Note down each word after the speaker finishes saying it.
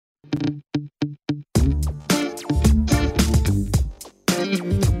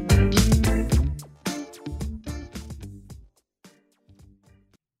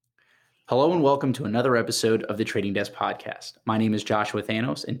and welcome to another episode of the Trading Desk Podcast. My name is Joshua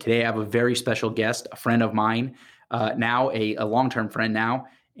Thanos, and today I have a very special guest, a friend of mine, now a long-term friend now,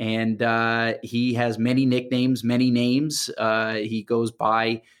 and he has many nicknames, many names. He goes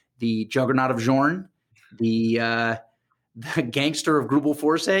by the Juggernaut of Jorn, the Gangster of Grubel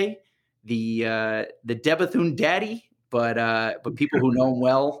Force, the Debathune Daddy, but people who know him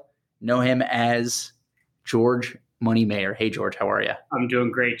well know him as George Money Mayer. Hey, George, how are you? I'm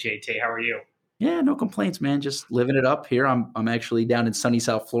doing great, JT. How are you? Yeah, no complaints, man. Just living it up here. I'm actually down in sunny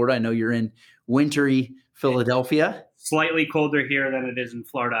South Florida. I know you're in wintry Philadelphia. Slightly colder here than it is in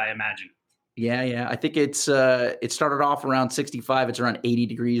Florida, I imagine. Yeah. I think it started off around 65. It's around 80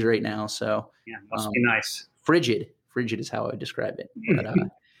 degrees right now. So yeah, must be nice. Frigid is how I would describe it.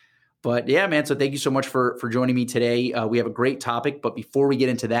 But yeah, man. So thank you so much for joining me today. We have a great topic, but before we get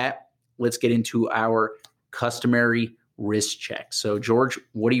into that, let's get into our customary wrist check. So George,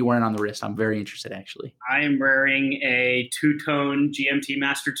 what are you wearing on the wrist? I'm very interested, actually. I am wearing a two-tone GMT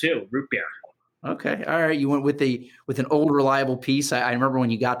Master 2 root beer. Okay. All right. You went with an old reliable piece. I remember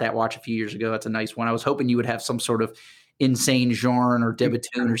when you got that watch a few years ago. That's a nice one. I was hoping you would have some sort of insane Jorn or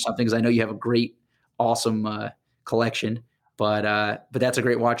Debathune or something, because I know you have a great, awesome collection. But that's a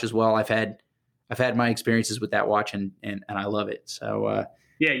great watch as well. I've had my experiences with that watch and I love it. So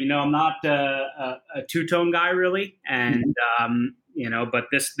yeah, I'm not a two-tone guy really, and but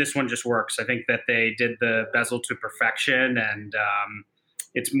this one just works. I think that they did the bezel to perfection, and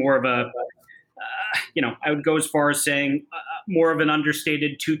it's more of a I would go as far as saying more of an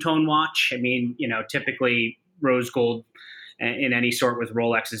understated two-tone watch. I mean, typically rose gold in any sort with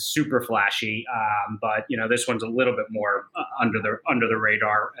Rolex is super flashy, but this one's a little bit more under the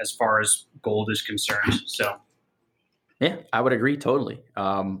radar as far as gold is concerned. So. Yeah, I would agree totally.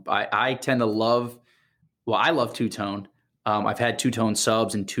 I tend to love two-tone. I've had two-tone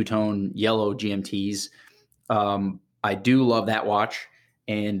subs and two-tone yellow GMTs. I do love that watch,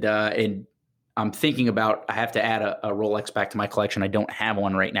 and I'm thinking about, I have to add a Rolex back to my collection. I don't have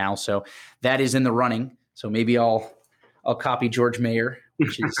one right now, so that is in the running. So maybe I'll copy George Mayer,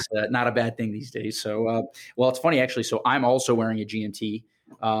 which is not a bad thing these days. So, well, it's funny actually. So I'm also wearing a GMT.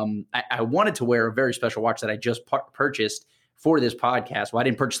 I wanted to wear a very special watch that I just purchased for this podcast. Well, I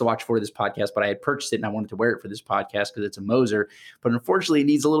didn't purchase the watch for this podcast, but I had purchased it and I wanted to wear it for this podcast because it's a Moser. But unfortunately, it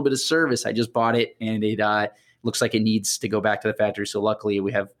needs a little bit of service. I just bought it and it looks like it needs to go back to the factory. So luckily,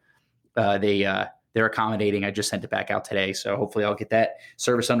 we have they're accommodating. I just sent it back out today. So hopefully I'll get that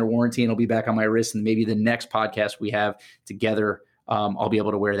service under warranty and it'll be back on my wrist. And maybe the next podcast we have together, I'll be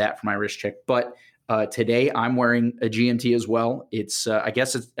able to wear that for my wrist check. But today I'm wearing a GMT as well. It's I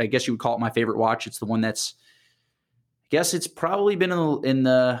guess you would call it my favorite watch. It's the one it's probably been in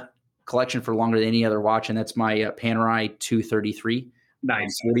the collection for longer than any other watch, and that's my Panerai 233.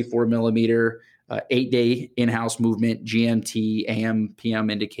 Nice. 44 millimeter, 8-day in-house movement, GMT, AM, PM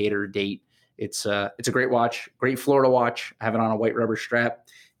indicator, date. It's a great watch, great Florida watch. I have it on a white rubber strap,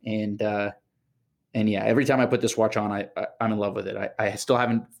 and yeah, every time I put this watch on, I'm in love with it. I still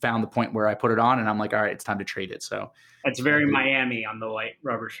haven't found the point where I put it on and I'm like, all right, it's time to trade it. So it's very Miami on the white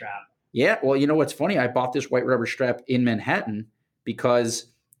rubber strap. Yeah. Well, you know what's funny? I bought this white rubber strap in Manhattan because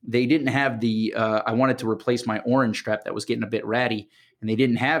they didn't have I wanted to replace my orange strap that was getting a bit ratty, and they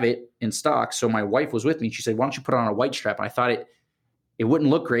didn't have it in stock. So my wife was with me. She said, why don't you put it on a white strap? And I thought it wouldn't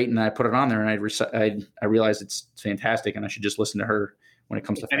look great. And I put it on there and I realized it's fantastic and I should just listen to her when it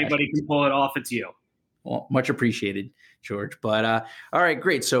comes to fashion. Anybody can pull it off, it's you. Well, much appreciated, George. But all right,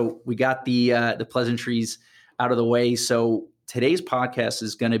 great. So we got the pleasantries out of the way. So today's podcast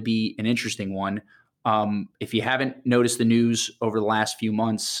is going to be an interesting one. If you haven't noticed the news over the last few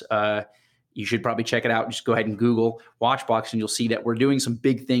months, you should probably check it out. Just go ahead and Google Watchbox, and you'll see that we're doing some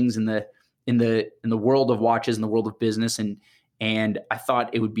big things in the world of watches, in the world of business, and I thought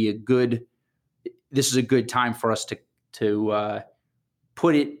it would be this is a good time for us to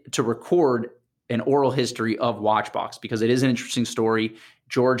record an oral history of Watchbox, because it is an interesting story.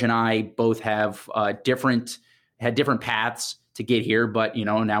 George and I both have different paths to get here, but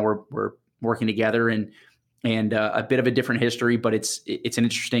now we're working together and a bit of a different history, but it's an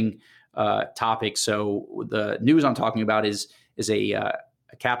interesting topic. So the news I'm talking about is a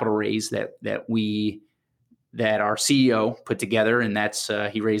capital raise that our CEO put together, and that's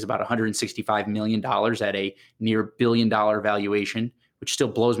he raised about $165 million at a near $1 billion valuation, which still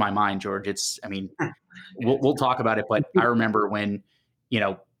blows my mind, George. We'll talk about it, but I remember when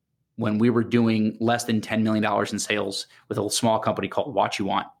we were doing less than $10 million in sales with a small company called Watch You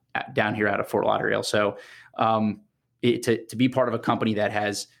Want down here out of Fort Lauderdale. So to be part of a company that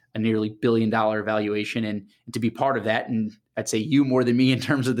has a nearly $1 billion valuation and to be part of that, and I'd say you more than me in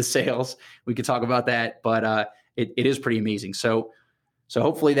terms of the sales. We could talk about that, but it is pretty amazing. So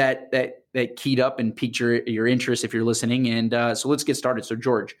hopefully that keyed up and piqued your interest if you're listening. And so let's get started. So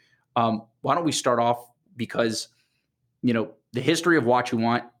George, why don't we start off, because the history of Watch You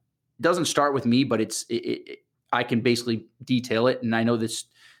Want doesn't start with me, but I can basically detail it. And I know the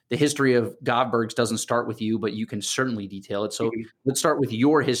history of Govberg's doesn't start with you, but you can certainly detail it. So let's start with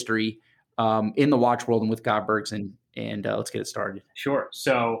your history in the watch world and with Govberg's, and let's get it started. Sure.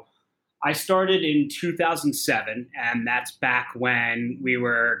 So I started in 2007, and that's back when we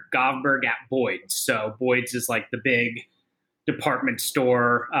were Govberg at Boyd's. So Boyd's is like the big department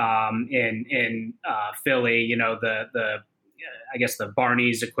store in Philly. I guess the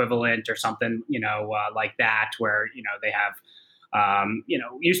Barney's equivalent or something, like that, where they have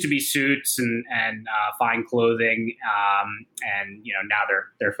used to be suits and fine clothing, and now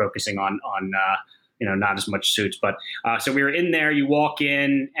they're focusing on not as much suits, but so we were in there. You walk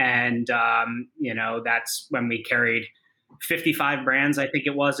in, and that's when we carried 55 brands, I think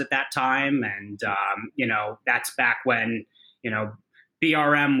it was at that time, and that's back when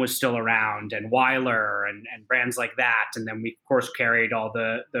BRM was still around, and Weiler and brands like that, and then we of course carried all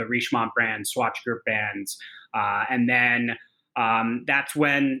the Richemont brands, Swatch Group brands, and then that's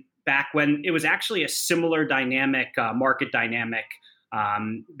back when it was actually a similar dynamic, market dynamic,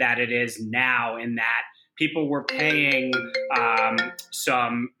 that it is now, in that people were paying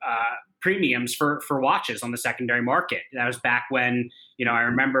some premiums for watches on the secondary market. That was back when, I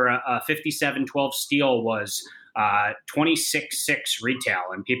remember a 5712 steel was 26.6 retail,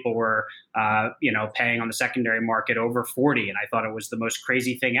 and people were paying on the secondary market over 40, and I thought it was the most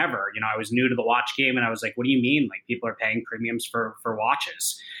crazy thing ever. I was new to the watch game, and I was like, what do you mean, like, people are paying premiums for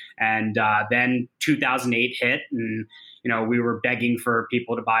watches? And then 2008 hit, and we were begging for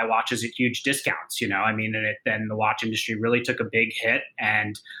people to buy watches at huge discounts, then the watch industry really took a big hit.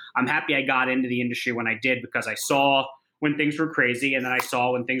 And I'm happy I got into the industry when I did, because I saw when things were crazy, and then I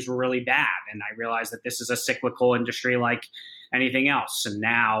saw when things were really bad. And I realized that this is a cyclical industry like anything else. And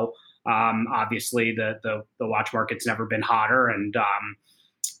now, obviously, the watch market's never been hotter. And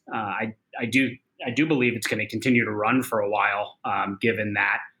I do believe it's going to continue to run for a while, given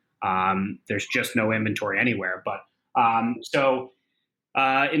that there's just no inventory anywhere. But so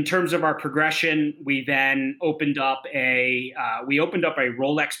in terms of our progression, we then opened up a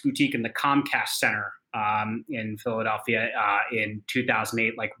Rolex boutique in the Comcast Center in Philadelphia in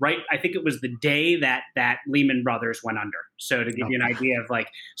 2008. I think it was the day that Lehman Brothers went under. So to give you an idea of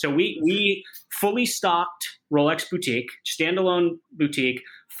so we fully stocked Rolex boutique, standalone boutique,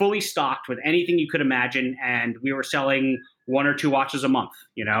 fully stocked with anything you could imagine, and we were selling 1 or 2 watches a month.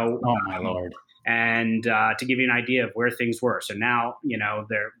 Oh my Lord. And to give you an idea of where things were. So now,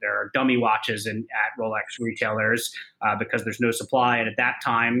 there are dummy watches at Rolex retailers because there's no supply. And at that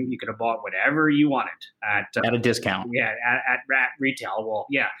time, you could have bought whatever you wanted at a discount. Yeah, at retail. Well,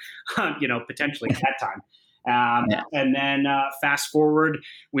 yeah, potentially at that time. Yeah. And then fast forward,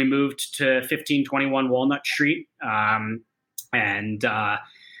 we moved to 1521 Walnut Street.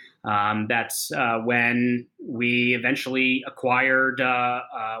 That's when we eventually acquired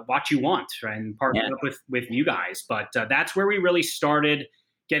Watch You Want, right, and partnered up with you guys. But that's where we really started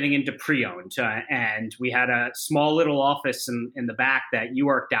getting into pre-owned. And we had a small little office in the back that you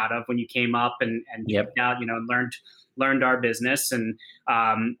worked out of when you came up and checked out, and learned our business. And,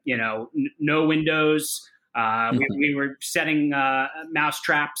 no windows. We were setting mouse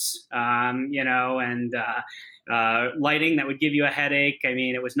traps, and lighting that would give you a headache. I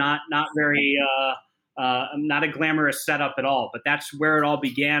mean, it was not very not a glamorous setup at all. But that's where it all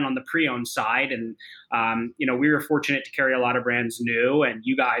began on the pre-owned side. And we were fortunate to carry a lot of brands new, and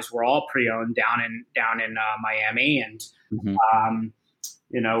you guys were all pre-owned down in Miami. And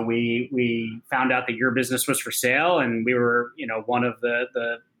we found out that your business was for sale, and we were one of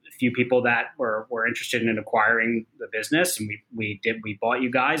the few people that were interested in acquiring the business, and we bought you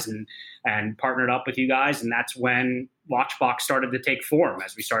guys and partnered up with you guys, and that's when Watchbox started to take form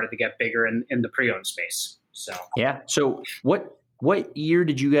as we started to get bigger in the pre-owned space. So yeah. So what year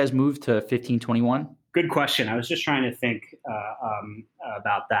did you guys move to 1521? Good question. I was just trying to think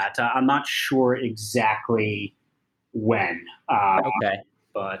about that. I'm not sure exactly when. Okay.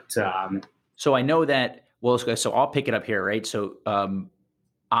 But so I know that. Well, so I'll pick it up here, right? So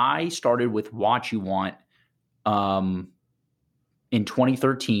I started with Watch You Want in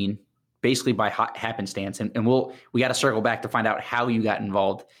 2013, basically by happenstance, and we got to circle back to find out how you got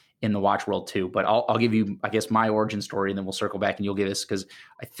involved in the watch world too. But I'll give you, I guess, my origin story, and then we'll circle back and you'll give us, because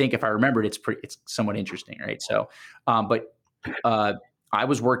I think if I remember it, it's somewhat interesting, right? So, but I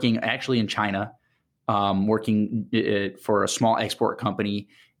was working actually in China working for a small export company.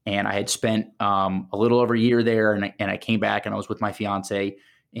 And I had spent a little over a year there, and I came back, and I was with my fiance,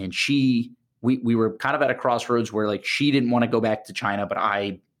 and we were kind of at a crossroads where like she didn't want to go back to China, but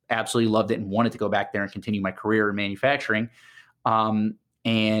I absolutely loved it and wanted to go back there and continue my career in manufacturing.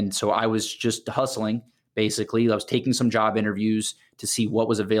 And so I was just hustling. Basically, I was taking some job interviews to see what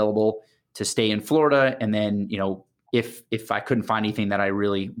was available to stay in Florida, and then if I couldn't find anything that I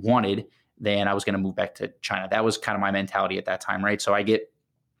really wanted, then I was going to move back to China. That was kind of my mentality at that time, right? So I get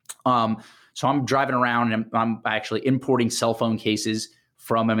so I'm driving around, and I'm actually importing cell phone cases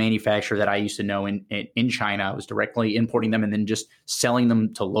from a manufacturer that I used to know in China. I was directly importing them and then just selling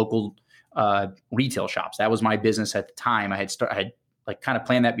them to local retail shops. That was my business at the time. I had like kind of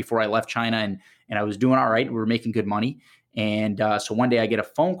planned that before I left China, and I was doing all right. We were making good money. And so one day I get a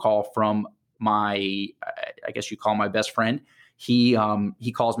phone call from my, I guess you call my best friend. He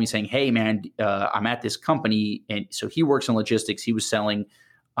calls me saying, "Hey man, I'm at this company." And so he works in logistics. He was selling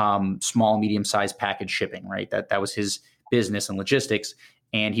small, medium-sized package shipping, right? That was his business in logistics.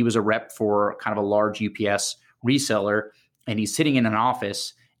 And he was a rep for kind of a large UPS reseller. And he's sitting in an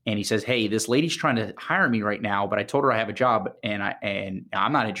office, and he says, "Hey, this lady's trying to hire me right now, but I told her I have a job, and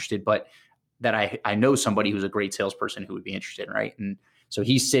I'm not interested, but that I know somebody who's a great salesperson who would be interested," right? And so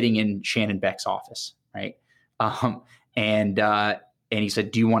he's sitting in Shannon Beck's office, right? And he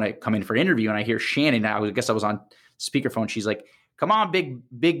said, "Do you want to come in for an interview?" And I hear Shannon. I guess I was on speakerphone. She's like, "Come on,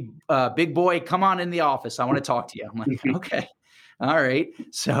 big boy, come on in the office. I want to talk to you." I'm like, "Okay, all right."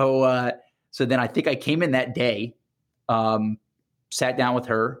 So then I think I came in that day, sat down with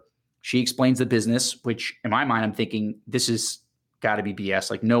her. She explains the business, which in my mind, I'm thinking this is got to be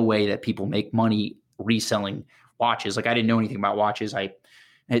BS. Like, no way that people make money reselling watches. Like, I didn't know anything about watches.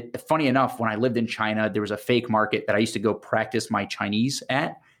 Funny enough, when I lived in China, there was a fake market that I used to go practice my Chinese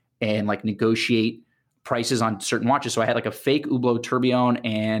at and like negotiate prices on certain watches. So I had like a fake Hublot Tourbillon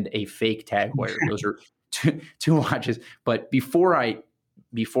and a fake Tag Heuer. Those are two watches. But before I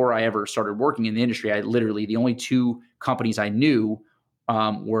ever started working in the industry, I literally, the only two companies I knew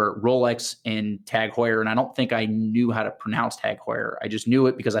were Rolex and Tag Heuer. And I don't think I knew how to pronounce Tag Heuer. I just knew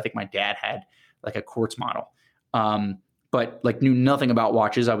it because I think my dad had like a quartz model. But like knew nothing about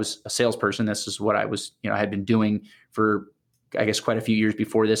watches. I was a salesperson. This is what I was, I had been doing for, I guess, quite a few years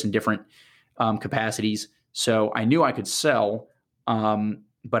before this in different capacities. So I knew I could sell,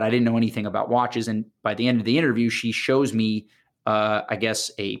 but I didn't know anything about watches. And by the end of the interview, she shows me, I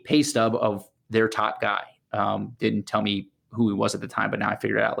guess, a pay stub of their top guy. Didn't tell me who he was at the time, but now I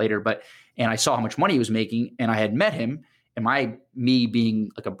figured it out later. And I saw how much money he was making, and I had met him. And me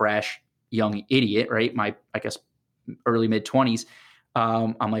being like a brash young idiot, right? I guess, early mid-20s.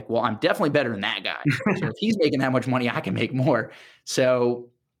 I'm like, well, I'm definitely better than that guy. So if he's making that much money, I can make more. So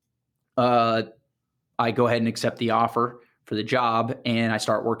I go ahead and accept the offer for the job, and I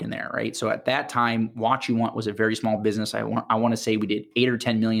start working there, right? So at that time, Watch You Want was a very small business. I want to say we did $8 or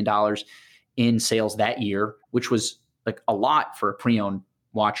 $10 million in sales that year, which was like a lot for a pre-owned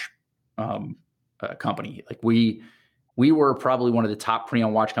watch company. Like we were probably one of the top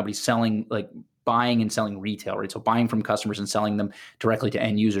pre-owned watch companies selling, like buying and selling retail, right? So buying from customers and selling them directly to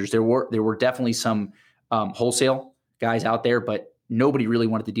end users. There were definitely some wholesale guys out there, but nobody really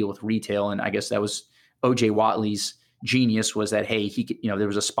wanted to deal with retail. And I guess that was OJ Watley's genius, was that, hey, he could, there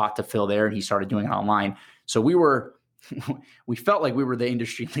was a spot to fill there, and he started doing it online. So we felt like we were the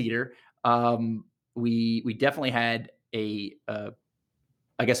industry leader. We definitely had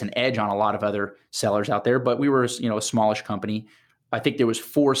I guess an edge on a lot of other sellers out there, but we were, a smallish company. I think there was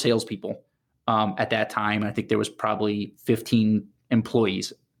 4 salespeople at that time. I think there was probably 15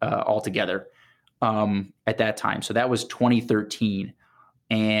 employees altogether at that time. So that was 2013.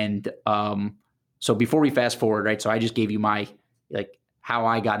 And so before we fast forward, right? So I just gave you my, like, how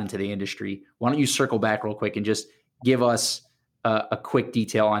I got into the industry. Why don't you circle back real quick and just give us a quick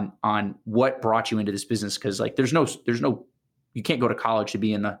detail on what brought you into this business? Because like there's no you can't go to college to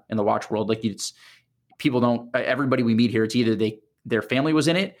be in the watch world. Like everybody we meet here, it's either their family was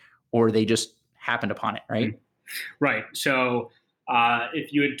in it or they just happened upon it, right? Right. So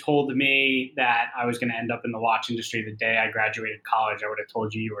if you had told me that I was going to end up in the watch industry the day I graduated college, I would have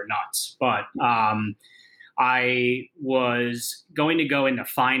told you were nuts. But I was going to go into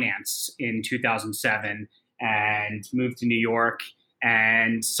finance in 2007 and moved to New York.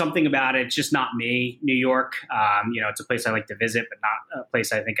 And something about it, just not me. New York, it's a place I like to visit, but not a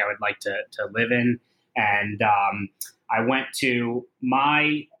place I think I would like to live in. And I went to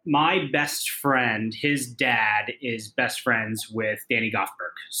my best friend. His dad is best friends with Danny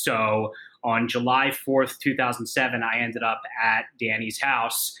Goffberg. So on July 4th, 2007, I ended up at Danny's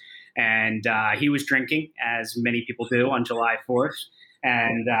house, And he was drinking, as many people do on July 4th.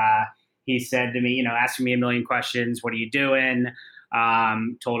 And he said to me, asking me a million questions. What are you doing?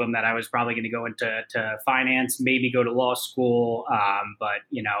 Told him that I was probably going to go into finance, maybe go to law school. But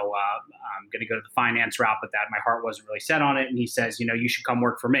I'm going to go to the finance route, but that my heart wasn't really set on it. And he says, you should come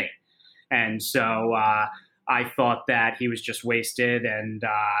work for me. And so I thought that he was just wasted and,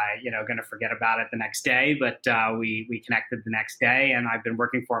 going to forget about it the next day. But we connected the next day, and I've been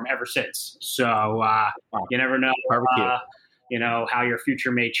working for him ever since. So you never know, how your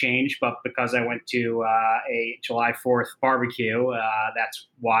future may change. But because I went to a July 4th barbecue, that's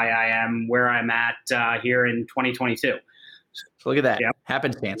why I am where I'm at here in 2022. So look at that. Yeah.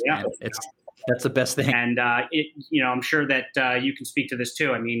 Happenstance, man. That's the best thing. And I'm sure that you can speak to this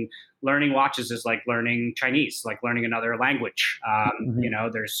too. I mean, learning watches is like learning Chinese, like learning another language.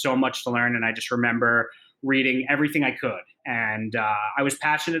 There's so much to learn. And I just remember reading everything I could. And I was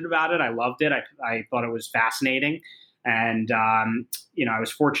passionate about it. I loved it. I thought it was fascinating. And, I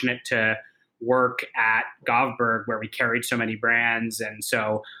was fortunate to work at Govberg, where we carried so many brands. And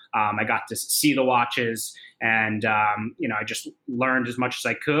so I got to see the watches, and, I just learned as much as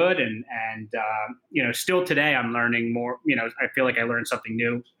I could. And still today I'm learning more. I feel like I learn something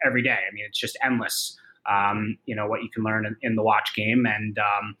new every day. I mean, it's just endless, what you can learn in the watch game. And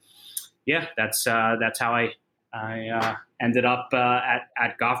that's how I ended up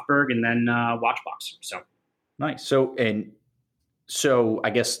at Govberg and then Watchbox. So nice. So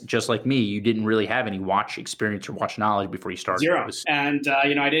I guess just like me, you didn't really have any watch experience or watch knowledge before you started. Zero. And I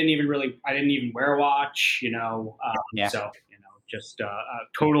didn't even wear a watch. So just a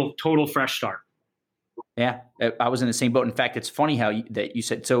total fresh start. Yeah, I was in the same boat. In fact, it's funny that you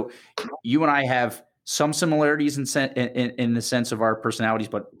said so. You and I have some similarities in the sense of our personalities,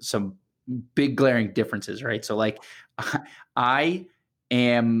 but some big glaring differences, right? So like,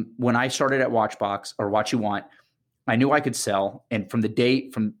 when I started at Watchbox or Watch You Want, I knew I could sell. And from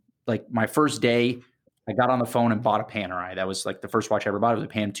my first day, I got on the phone and bought a Panerai. That was like the first watch I ever bought. It was a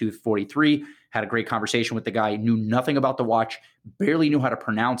Pan 243. Had a great conversation with the guy, knew nothing about the watch, barely knew how to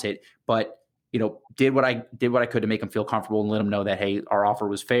pronounce it, but did what I could to make him feel comfortable and let him know that, hey, our offer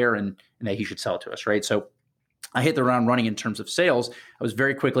was fair and that he should sell it to us. Right. So I hit the ground running in terms of sales. I was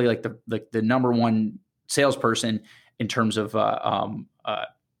very quickly like the number one salesperson in terms of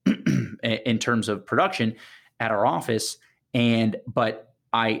in terms of production at our office. But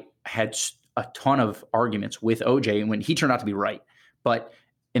I had a ton of arguments with OJ, and when he turned out to be right. But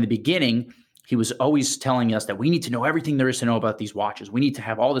in the beginning, he was always telling us that we need to know everything there is to know about these watches. We need to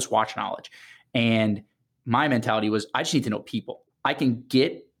have all this watch knowledge. And my mentality was, I just need to know people. I can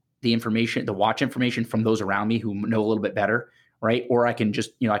get the information, the watch information from those around me who know a little bit better, right? Or I can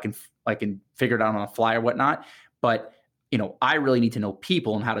just, I can figure it out on the fly or whatnot. But I really need to know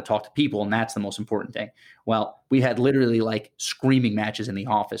people and how to talk to people. And that's the most important thing. Well, we had literally like screaming matches in the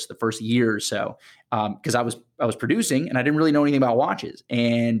office the first year or so, because I was producing and I didn't really know anything about watches.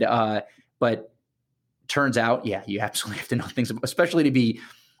 And, but turns out, yeah, you absolutely have to know things, especially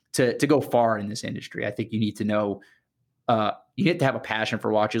to go far in this industry. I think you need to know, you need to have a passion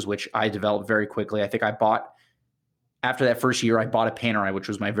for watches, which I developed very quickly. I think after that first year, I bought a Panerai, which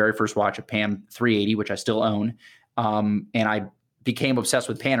was my very first watch, a PAM 380, which I still own. And I became obsessed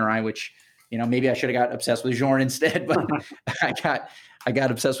with Panerai, which, maybe I should have got obsessed with Journe instead, but I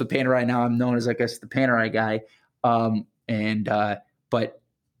got obsessed with Panerai. Now I'm known as, I guess, the Panerai guy. But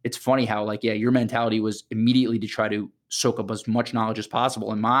it's funny how your mentality was immediately to try to soak up as much knowledge as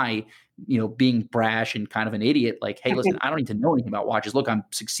possible. And my, being brash and kind of an idiot, like, hey, listen, I don't need to know anything about watches. Look, I'm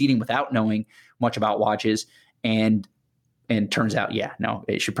succeeding without knowing much about watches. And turns out,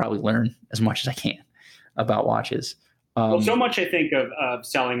 it should probably learn as much as I can about watches. Well, so much I think of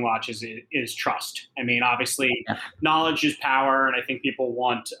selling watches is trust. I mean, obviously, knowledge is power, and I think people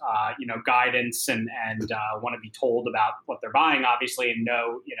want guidance and want to be told about what they're buying, obviously, and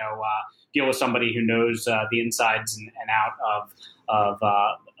deal with somebody who knows the insides and out of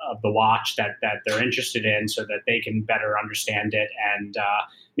the watch that they're interested in, so that they can better understand it and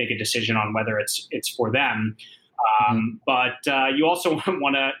make a decision on whether it's for them. But you also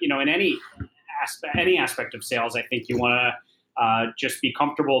want to, in any aspect of sales, I think you want to just be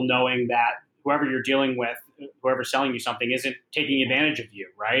comfortable knowing that whoever you're dealing with, whoever's selling you something, isn't taking advantage of you,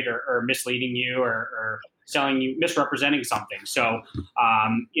 right? Or misleading you or selling you, misrepresenting something. So,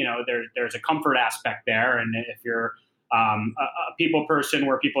 there's a comfort aspect there. And if you're a people person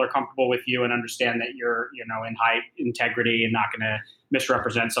where people are comfortable with you and understand that you're, in high integrity and not going to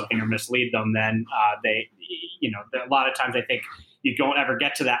misrepresent something or mislead them, then a lot of times I think you don't ever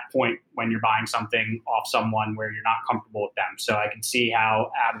get to that point when you're buying something off someone where you're not comfortable with them. So I can see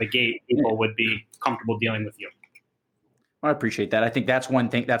how out of the gate people would be comfortable dealing with you. I appreciate that. I think that's one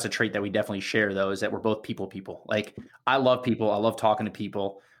thing, that's a trait that we definitely share though, is that we're both people. Like I love people. I love talking to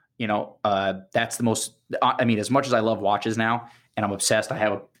people. That's the most, I mean, as much as I love watches now and I'm obsessed, I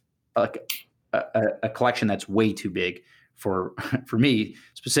have a collection that's way too big for me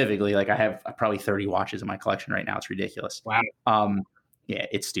specifically. Like I have probably 30 watches in my collection right now. It's ridiculous. Wow. Yeah,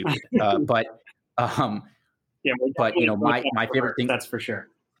 it's stupid. Yeah, but my favorite thing, that's for sure.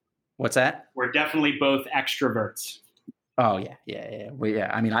 What's that? We're definitely both extroverts. Oh yeah. Well, yeah.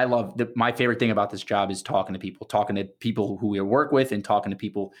 I mean, I love my favorite thing about this job is talking to people who we work with and talking to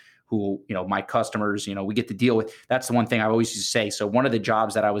people who, my customers, we get to deal with. That's the one thing I always used to say. So one of the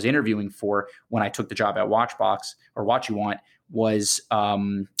jobs that I was interviewing for when I took the job at Watchbox or Watch You Want was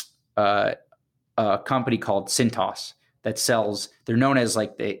a company called Cintas that sells, they're known as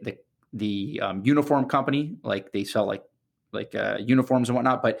like the uniform company. Like they sell like uniforms and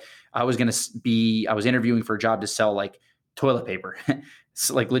whatnot, but I was interviewing for a job to sell like toilet paper,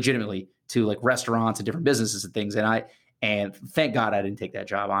 so like legitimately to like restaurants and different businesses and things. And thank God I didn't take that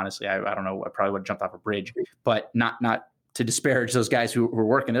job. Honestly, I don't know. I probably would have jumped off a bridge, but not to disparage those guys who were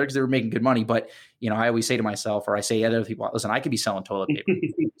working there because they were making good money. But, I always say to myself, or I say to other people, listen, I could be selling toilet paper.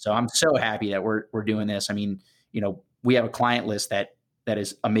 So I'm so happy that we're doing this. I mean, we have a client list that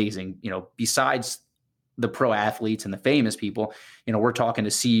is amazing. Besides the pro athletes and the famous people, we're talking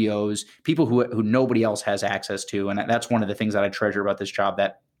to CEOs, people who nobody else has access to. And that's one of the things that I treasure about this job,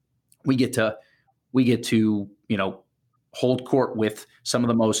 that we get to, hold court with some of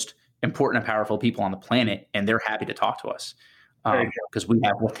the most important and powerful people on the planet. And they're happy to talk to us because we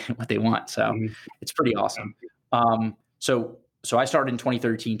have what they want. So it's pretty awesome. So I started in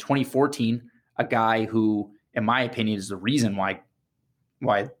 2013, 2014, a guy who, in my opinion, is the reason why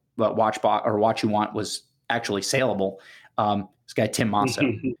Watchbox or Watch You Want was actually saleable. This guy, Tim Masso,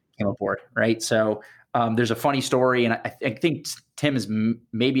 came aboard, right? So there's a funny story, and I think Tim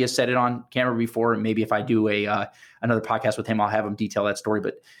maybe has said it on camera before, and maybe if I do another podcast with him, I'll have him detail that story.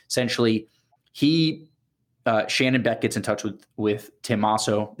 But essentially, Shannon Beck gets in touch with Tim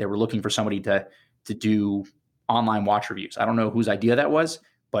Masso. They were looking for somebody to do online watch reviews. I don't know whose idea that was,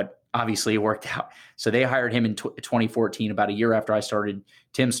 but obviously it worked out. So they hired him in 2014, about a year after I started.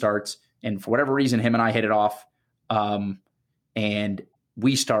 Tim starts, and for whatever reason, him and I hit it off. And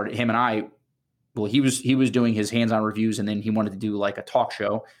we started, him and I, well, he was doing his hands-on reviews, and then he wanted to do like a talk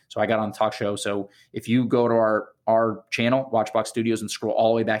show. So I got on the talk show. So if you go to our channel, Watchbox Studios, and scroll all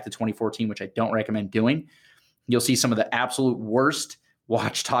the way back to 2014, which I don't recommend doing, you'll see some of the absolute worst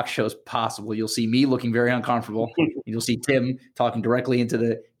watch talk shows possible. You'll see me looking very uncomfortable. You'll see Tim talking directly into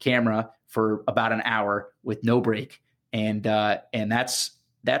the camera for about an hour with no break. And that's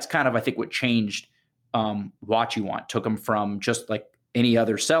kind of, I think, what changed Watch You Want. Took him from just like any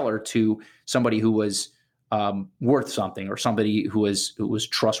other seller to somebody who was worth something, or somebody who was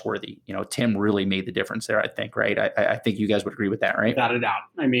trustworthy. Tim really made the difference there, I think, right? I think you guys would agree with that, right? Without a doubt.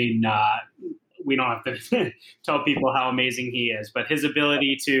 I mean, we don't have to tell people how amazing he is, but his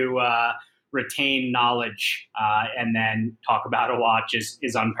ability to retain knowledge and then talk about a watch is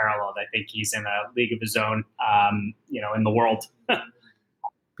unparalleled. I think he's in a league of his own, in the world.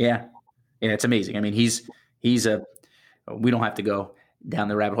 Yeah, it's amazing. I mean, he's we don't have to go down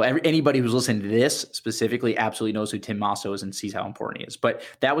the rabbit hole. Anybody who's listening to this specifically absolutely knows who Tim Masso is and sees how important he is. But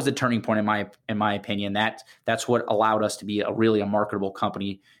that was the turning point in my opinion. That's what allowed us to be a marketable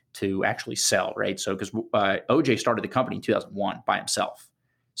company to actually sell, right? So because OJ started the company in 2001 by himself.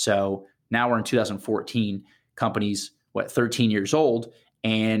 So now we're in 2014. Company's 13 years old,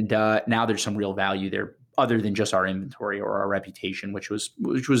 and now there's some real value there, other than just our inventory or our reputation, which was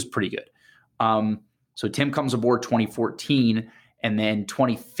pretty good. So Tim comes aboard 2014, and then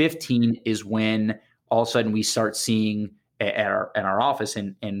 2015 is when all of a sudden we start seeing at our office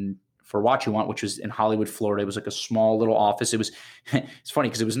and for Watch You Want, which was in Hollywood, Florida. It was like a small little office. It's funny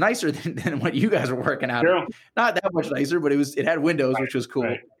because it was nicer than what you guys were working out. Sure. Not that much nicer, but it had windows, right, which was cool.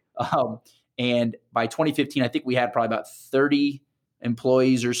 Right. And by 2015, I think we had probably about 30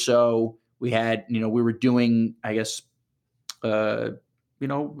 employees or so. We had, we were doing, I guess, $13,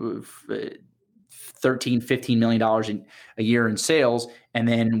 $15 million a year in sales. And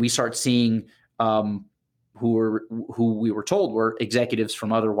then we start seeing who we were told were executives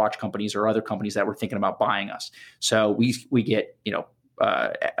from other watch companies or other companies that were thinking about buying us. So we get,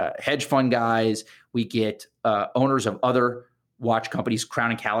 hedge fund guys, we get owners of other watch companies. Crown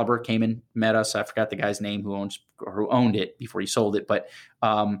and Caliber came and met us. I forgot the guy's name who owned it before he sold it, but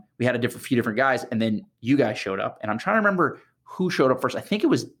we had few different guys, and then you guys showed up, and I'm trying to remember who showed up first. I think it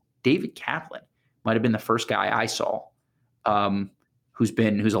was David Kaplan, might have been the first guy I saw, who's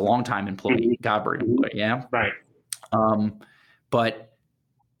a longtime employee, Godberg employee. Yeah. Right. But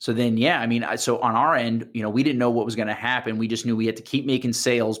so then, yeah, I mean, so on our end, we didn't know what was going to happen. We just knew we had to keep making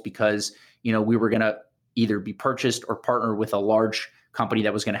sales because, we were going to either be purchased or partner with a large company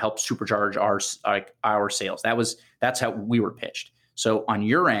that was going to help supercharge our sales. That's how we were pitched. So on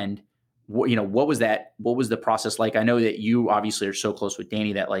your end, what was that? What was the process like? I know that you obviously are so close with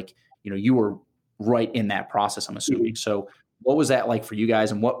Danny that you were right in that process, I'm assuming. So what was that like for you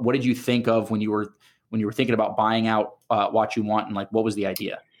guys? And what did you think of when you were thinking about buying out Watch You Want, and what was the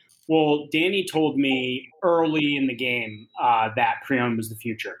idea? Well, Danny told me early in the game that pre-owned was the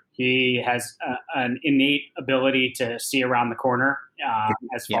future. He has an innate ability to see around the corner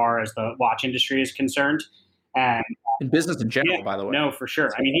as far as the watch industry is concerned. And in business in general, by the way. No, for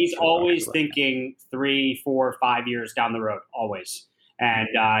sure. I mean, he's always thinking 3, 4, 5 years down the road, always. And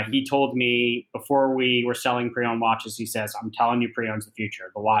he told me before we were selling pre-owned watches, he says, I'm telling you, pre-owned's the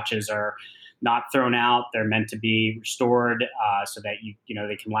future. The watches are not thrown out. They're meant to be restored so that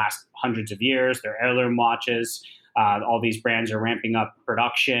they can last hundreds of years. They're heirloom watches. All these brands are ramping up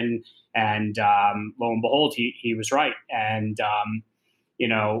production, and lo and behold, he was right. And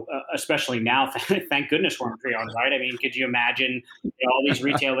especially now, thank goodness we're in pre-owned, right? I mean, could you imagine all these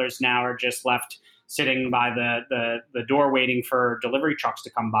retailers now are just left sitting by the door waiting for delivery trucks to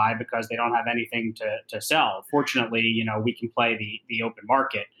come by because they don't have anything to sell. Fortunately, we can play the open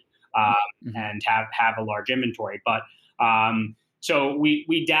market and have a large inventory. But so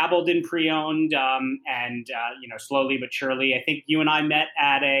we dabbled in pre-owned, and slowly but surely, I think you and I met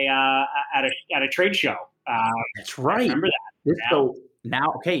at a trade show. That's right. I remember that. So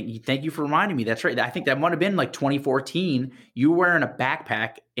now, okay, thank you for reminding me. That's right. I think that might have been 2014. You were wearing a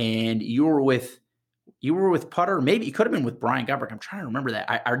backpack, and you were with Putter. Maybe it could have been with Brian Godberg. I'm trying to remember that.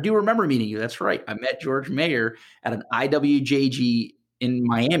 I do remember meeting you. That's right. I met George Mayer at an IWJG in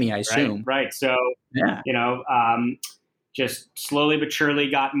Miami, I assume. Right. So, just slowly but surely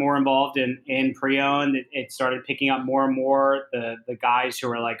got more involved in pre-owned. It started picking up more and more. The guys who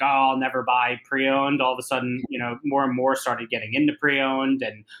were like, oh, I'll never buy pre-owned, all of a sudden, more and more started getting into pre-owned.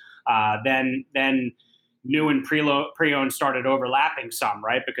 And then new and pre-owned started overlapping some,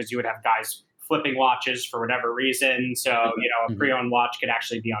 right? Because you would have guys flipping watches for whatever reason. So, a pre-owned watch could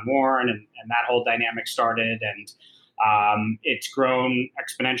actually be unworn, and that whole dynamic started. And it's grown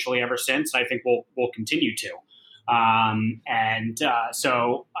exponentially ever since. I think we'll continue to.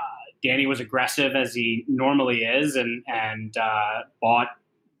 So Danny was aggressive as he normally is, and bought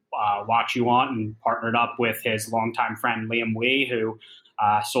Watch You Want and partnered up with his longtime friend Liam Wee, who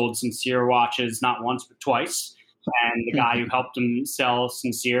sold Sincere watches not once but twice. And the guy who helped him sell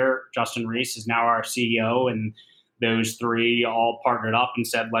Sincere, Justin Reese, is now our CEO. And those three all partnered up and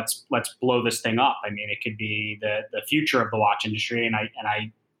said, let's blow this thing up. I mean, it could be the future of the watch industry, and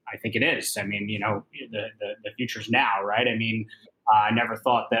I think it is. I mean, the future's now, right? I mean, I never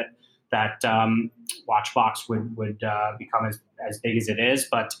thought that Watchbox would become as big as it is,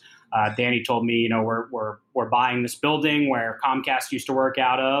 but Danny told me, we're buying this building where Comcast used to work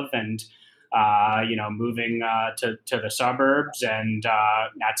out of, and moving to the suburbs, and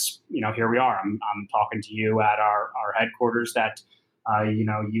that's here we are. I'm talking to you at our headquarters that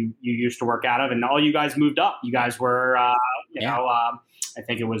you used to work out of, and all you guys moved up. You guys were I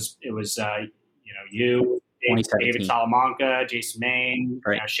think it was you, David Salamanca, Jason Main,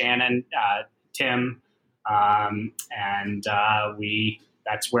 right. Shannon, Tim, and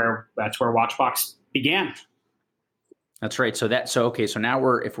that's where Watchbox began. That's right. So now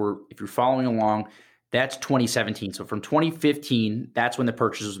if you're following along, that's 2017. So from 2015, that's when the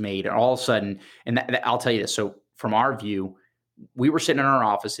purchase was made, and all of a sudden, and I'll tell you this. So from our view, we were sitting in our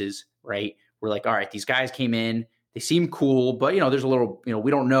offices, right? We're like, all right, these guys came in. They seem cool, but there's a little,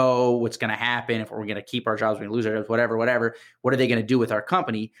 we don't know what's going to happen, if we're going to keep our jobs, we're going to lose our jobs, whatever. What are they going to do with our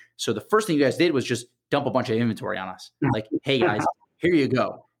company? So the first thing you guys did was just dump a bunch of inventory on us. Like, hey guys, here you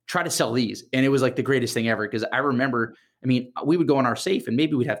go. Try to sell these. And it was like the greatest thing ever. Because I remember, we would go in our safe and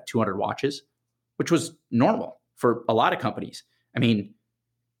maybe we'd have 200 watches, which was normal for a lot of companies. We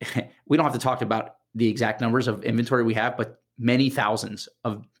don't have to talk about the exact numbers of inventory we have, but many thousands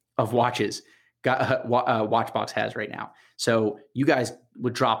of watches Watchbox has right now. So you guys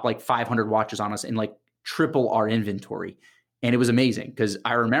would drop like 500 watches on us and like triple our inventory. And it was amazing because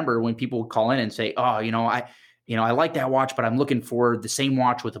I remember when people would call in and say, oh, I like that watch, but I'm looking for the same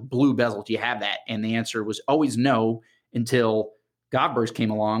watch with a blue bezel. Do you have that? And the answer was always no until Godberg's came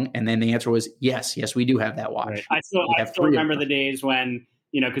along. And then the answer was yes, we do have that watch. Right. I still remember the days when,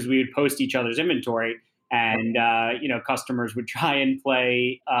 because we would post each other's inventory and customers would try and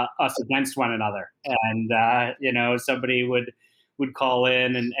play us against one another, and somebody would call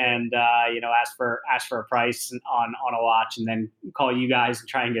in and ask for a price on a watch, and then call you guys and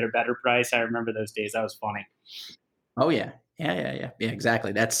try and get a better price. I remember those days. That was funny. Oh yeah,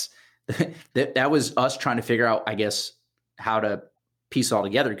 exactly. That's that was us trying to figure out, I guess, how to piece it all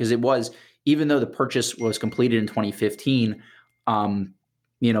together, because it was, even though the purchase was completed in 2015,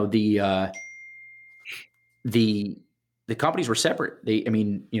 the companies were separate.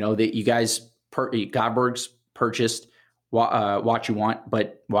 You guys, Godberg's purchased Watch You Want,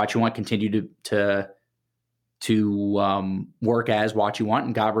 but Watch You Want continued to work as Watch You Want,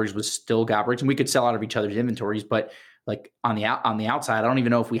 and Godberg's was still Godberg's, and we could sell out of each other's inventories. But like on the outside, I don't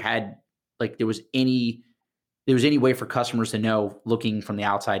even know if we had, like, there was any way for customers to know, looking from the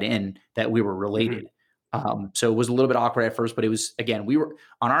outside in, that we were related. So it was a little bit awkward at first, but it was, again, we were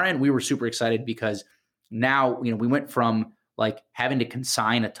on our end, we were super excited, because now, we went from like having to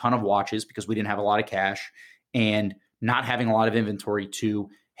consign a ton of watches because we didn't have a lot of cash and not having a lot of inventory, to,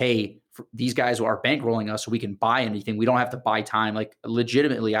 hey, these guys are bankrolling us so we can buy anything. We don't have to buy time. Like,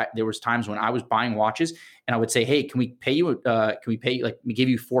 legitimately, there was times when I was buying watches and I would say, hey, can we pay you, like, we give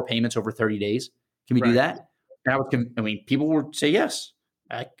you 4 payments over 30 days? Can we do that? And people would say yes.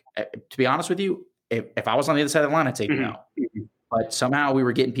 To be honest with you, if I was on the other side of the line, I'd say no. But somehow we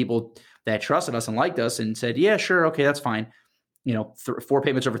were getting people that trusted us and liked us and said, yeah, sure, okay, that's fine. 4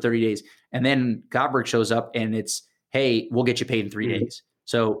 payments over 30 days. And then Godberg shows up and it's, hey, we'll get you paid in 3 days.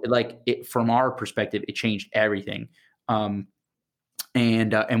 So, like, from our perspective, it changed everything. And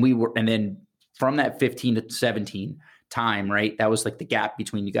then from that 15 to 17 time, right, that was like the gap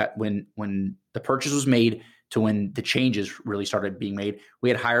between when the purchase was made to when the changes really started being made. We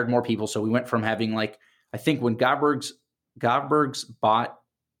had hired more people. So we went from having, like, I think when Godberg's bought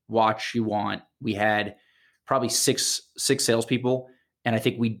Watch You Want, we had probably six salespeople. And I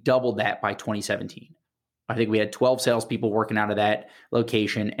think we doubled that by 2017. I think we had 12 salespeople working out of that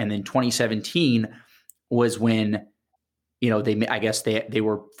location. And then 2017 was when, they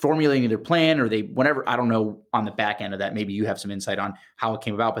were formulating their plan, or whatever. I don't know on the back end of that. Maybe you have some insight on how it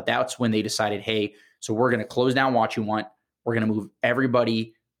came about, but that's when they decided, hey, so we're going to close down Watch You Want. We're going to move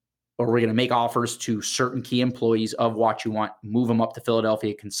everybody, or we're going to make offers to certain key employees of Watch You Want, move them up to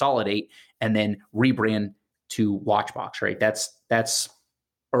Philadelphia, consolidate, and then rebrand to Watchbox, right? That's,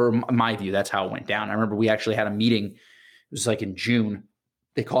 or my view, that's how it went down. I remember we actually had a meeting. It was like in June.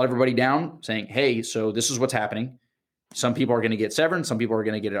 They called everybody down saying, hey, so this is what's happening. Some people are going to get severance. Some people are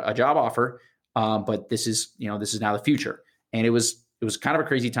going to get a job offer. But this is now the future. And it was kind of a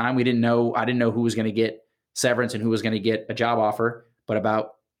crazy time. I didn't know who was going to get severance and who was going to get a job offer, but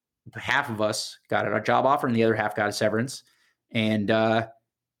about half of us got a job offer and the other half got a severance. And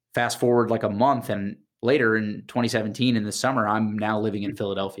fast forward like a month, and later in 2017 in the summer, I'm now living in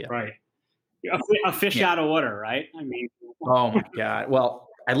Philadelphia. Right. A fish out of water, right? I mean, oh my God. Well,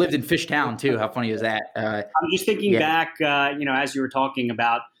 I lived in Fishtown too. How funny is that? I'm just thinking back, as you were talking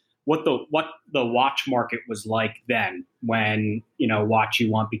about what the watch market was like then, when, Watch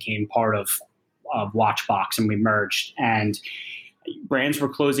You Want became part of Watchbox and we merged, and brands were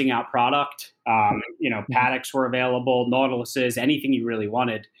closing out product. Pateks were available, Nautiluses, anything you really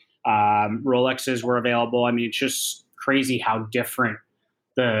wanted. Rolexes were available. I mean, it's just crazy how different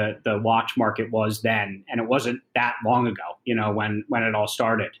the watch market was then, and it wasn't that long ago, when it all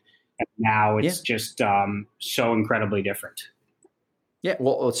started. And now it's just so incredibly different. Yeah,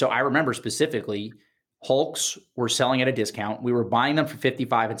 well, so I remember specifically, Hulks were selling at a discount. We were buying them for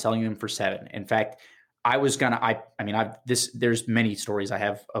 55 and selling them for 7. In fact, there's many stories I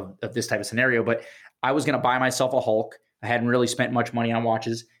have of this type of scenario, but I was going to buy myself a Hulk. I hadn't really spent much money on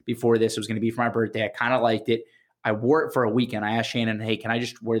watches before this. It was going to be for my birthday. I kind of liked it. I wore it for a weekend. I asked Shannon, hey, can I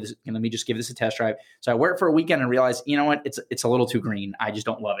just wear this? Let me just give this a test drive. So I wear it for a weekend and realized, you know what? It's a little too green. I just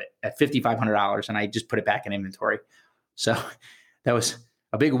don't love it at $5,500. And I just put it back in inventory. So that was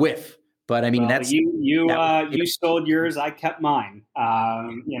a big whiff. But I mean, you sold yours. I kept mine. I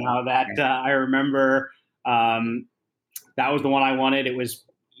remember that was the one I wanted. It was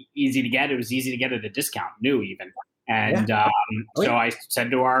easy to get. It was easy to get at a discount, new even. And so I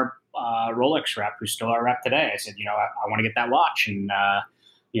said to our Rolex rep, who's still our rep today, I said, I want to get that watch. And,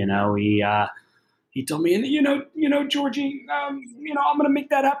 he told me, and Georgie, I'm going to make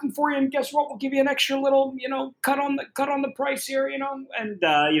that happen for you. And guess what? We'll give you an extra little, cut on the price here, and,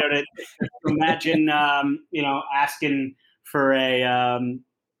 to imagine, asking for a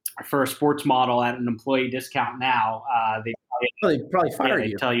sports model at an employee discount now, they probably fire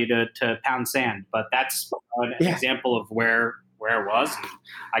you. They tell you to pound sand, but that's an example of where where it was. And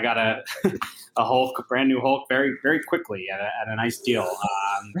I got a a brand new Hulk, very very quickly at a nice deal.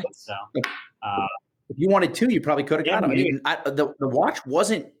 If you wanted to, you probably could have got them. I mean, the watch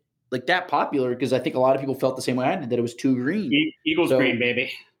wasn't like that popular because I think a lot of people felt the same way I did, that it was too green. Eagles green,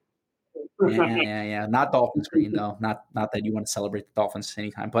 baby. Yeah. Not Dolphins green though. Not that you want to celebrate the Dolphins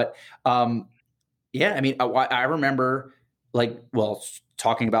anytime, but yeah. I mean, I remember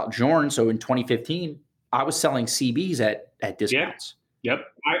talking about Jorn. So in 2015, I was selling CBs at discounts. Yep.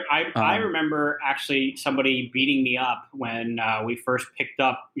 I remember actually somebody beating me up when we first picked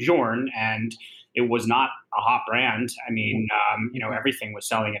up Jorn, and it was not a hot brand. I mean, everything was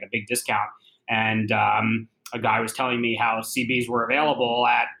selling at a big discount, and a guy was telling me how CBs were available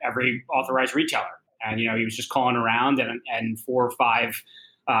at every authorized retailer, and he was just calling around, and four or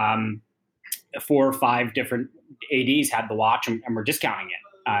five different ADs had the watch and were discounting it,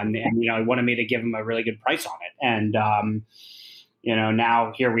 and he wanted me to give him a really good price on it, and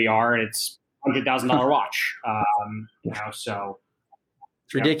now here we are, and it's $100,000 watch. So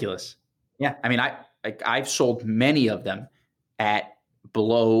it's ridiculous. Yeah, I mean, I've sold many of them at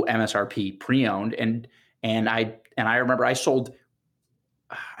below MSRP pre-owned, and I remember I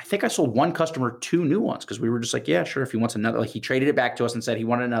think I sold one customer 2 new ones because we were just like, yeah, sure, if he wants another. Like, he traded it back to us and said he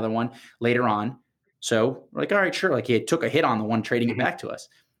wanted another one later on. So we're like, all right, sure. Like, he took a hit on the one trading it back to us.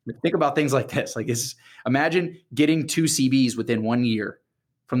 But think about things like this. Like, imagine getting 2 CBs within 1 year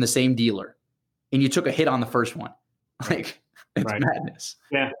from the same dealer, and you took a hit on the first one. Like, it's madness.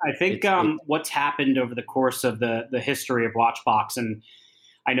 Yeah, I think what's happened over the course of the history of Watchbox, and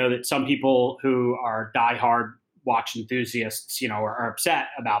I know that some people who are diehard watch enthusiasts, are upset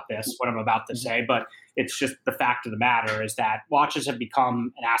about this, what I'm about to say, but it's just the fact of the matter is that watches have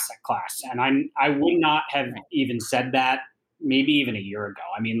become an asset class. And I would not have even said that maybe even a year ago.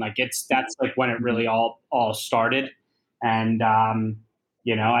 I mean, that's like when it really all started. And,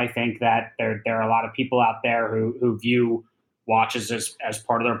 I think that there are a lot of people out there who view watches as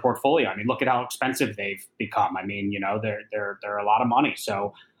part of their portfolio. I mean, look at how expensive they've become. I mean, they're a lot of money.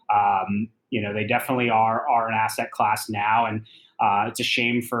 So, they definitely are an asset class now. And it's a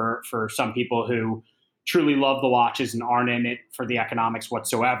shame for some people who truly love the watches and aren't in it for the economics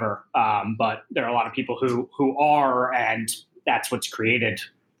whatsoever. But there are a lot of people who are, and that's what's created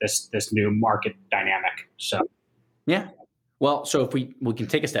this new market dynamic. So, yeah. Well, so if we can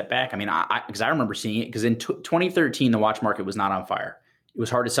take a step back, I mean, because I remember seeing it, because in 2013, the watch market was not on fire. It was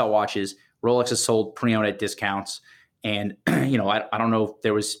hard to sell watches. Rolex has sold pre-owned at discounts. And, I don't know if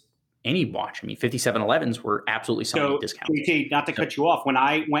there was any watch. I mean, 5711s were absolutely selling at discounts. JT, not to cut you off, when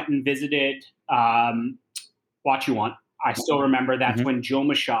I went and visited Watch You Want, I still remember that's when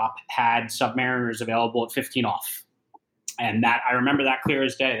Joma Shop had Submariners available at 15 off. And that I remember that clear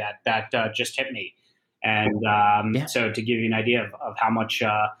as day. That just hit me. And so to give you an idea of how much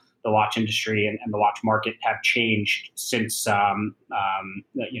the watch industry and the watch market have changed since Watchbox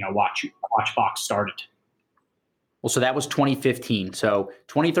started. Well, so that was 2015. So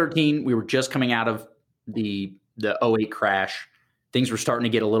 2013, we were just coming out of the 08 crash. Things were starting to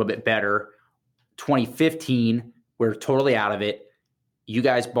get a little bit better. 2015, we're totally out of it. You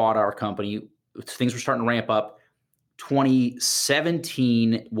guys bought our company. Things were starting to ramp up.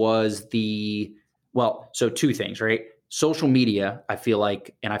 2017 was so 2 things, right? Social media, I feel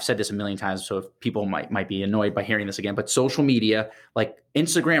like, and I've said this a million times, so if people might be annoyed by hearing this again, but social media, like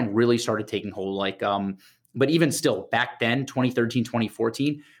Instagram really started taking hold. But even still, back then, 2013,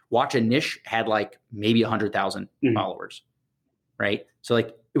 2014, Watch a Niche had maybe 100,000 followers, right? So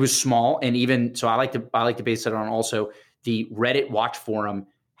it was small, and even so, I like to base it on also the Reddit watch forum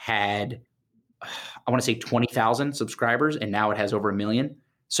had, I want to say 20,000 subscribers, and now it has over 1 million.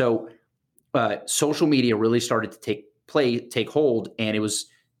 So social media really started to take hold, and it was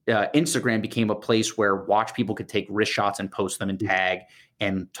Instagram became a place where watch people could take wrist shots and post them and tag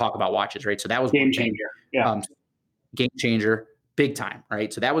and talk about watches, right? So that was game changer. Yeah. Game changer, big time,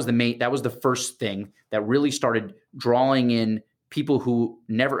 right? So that was the first thing that really started drawing in people who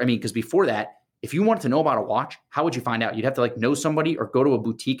because before that, if you wanted to know about a watch, how would you find out? You'd have to know somebody or go to a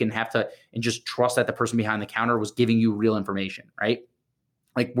boutique and just trust that the person behind the counter was giving you real information, right?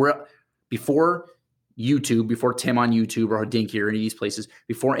 Before YouTube, before Tim on YouTube or Hodinkee or any of these places,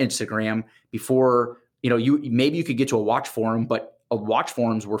 before Instagram, before, maybe you could get to a watch forum, but watch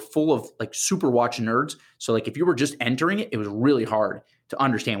forums were full of super watch nerds. So if you were just entering it, it was really hard to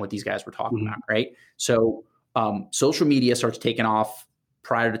understand what these guys were talking about, right? So social media starts taking off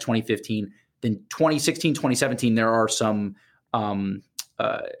prior to 2015. Then 2016, 2017, there are some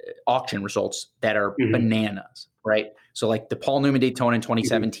auction results that are bananas, right? So the Paul Newman Daytona in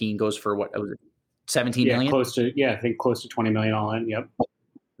 2017 goes for what was it? 17 million. I think close to 20 million all in. Yep.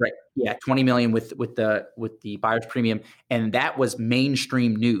 Right. Yeah, 20 million with the buyer's premium, and that was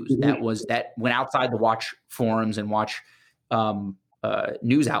mainstream news. Mm-hmm. That went outside the watch forums and watch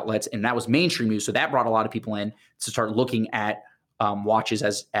news outlets, and that was mainstream news. So that brought a lot of people in to start looking at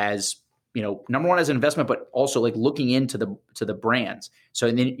watches as number one as an investment, but also like looking into the brands. So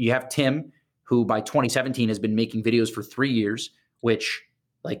and then you have Tim, who by 2017 has been making videos for 3 years, which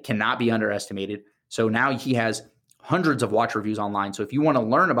like cannot be underestimated. So now he has hundreds of watch reviews online. So if you want to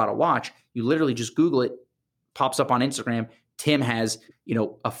learn about a watch, you literally just Google it, pops up on Instagram. Tim has,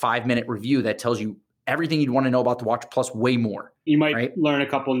 a 5-minute review that tells you everything you'd want to know about the watch plus way more. You might learn a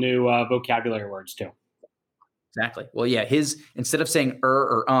couple new vocabulary words too. Exactly. Well, yeah, instead of saying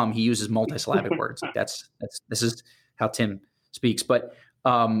or he uses multisyllabic words. Like this is how Tim speaks. But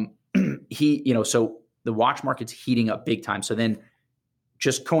so the watch market's heating up big time. So then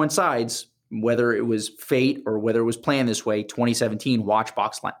just coincides, whether it was fate or whether it was planned this way, 2017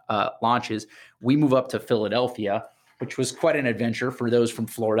 Watchbox launches. We move up to Philadelphia, which was quite an adventure for those from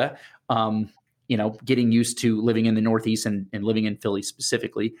Florida, getting used to living in the Northeast and living in Philly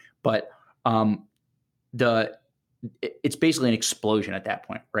specifically. But it's basically an explosion at that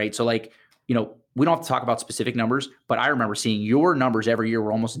point, right? So we don't have to talk about specific numbers, but I remember seeing your numbers every year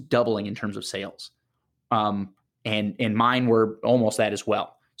were almost doubling in terms of sales. And mine were almost that as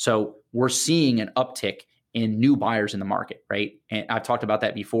well. So we're seeing an uptick in new buyers in the market, right? And I've talked about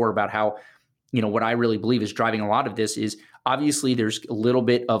that before, about how, what I really believe is driving a lot of this is obviously there's a little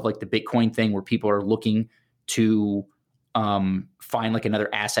bit of like the Bitcoin thing where people are looking to find like another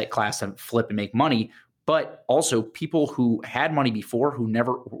asset class and flip and make money. But also people who had money before who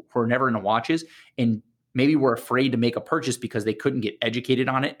were never into watches and maybe were afraid to make a purchase because they couldn't get educated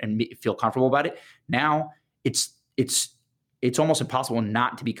on it and feel comfortable about it. Now it's almost impossible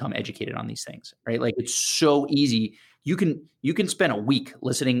not to become educated on these things, right? Like it's so easy. You can spend a week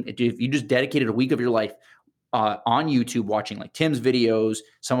listening. If you just dedicated a week of your life on YouTube watching like Tim's videos,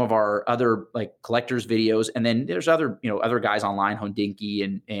 some of our other like collectors videos, and then there's other guys online,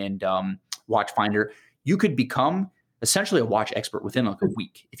 Hodinkee and Watchfinder. You could become essentially a watch expert within like a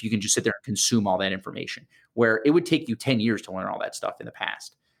week if you can just sit there and consume all that information, where it would take you 10 years to learn all that stuff in the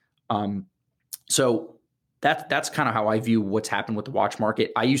past. So that's kind of how I view what's happened with the watch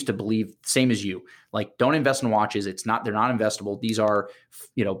market. I used to believe, same as you, like don't invest in watches. They're not investable. These are,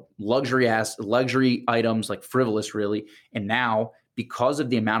 luxury items, like frivolous really. And now because of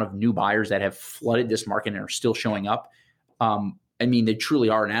the amount of new buyers that have flooded this market and are still showing up, they truly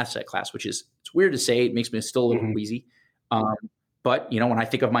are an asset class, which is, it's weird to say. It makes me still a little queasy. But when I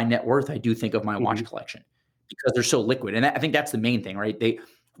think of my net worth, I do think of my watch collection because they're so liquid. And I think that's the main thing, right?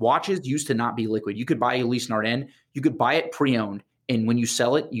 Watches used to not be liquid. You could buy a Ulysse Nardin, you could buy it pre-owned, and when you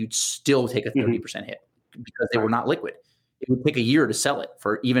sell it, you'd still take a 30% hit because they were not liquid. It would take a year to sell it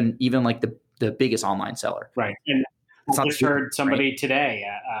for even like the biggest online seller. Right. And I just heard somebody today,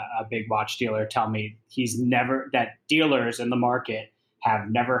 a big watch dealer, tell me that dealers in the market have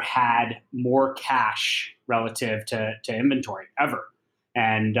never had more cash relative to inventory ever.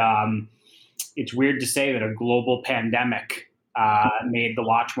 And it's weird to say that a global pandemic made the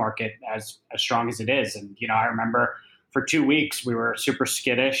watch market as strong as it is. And, I remember for 2 weeks we were super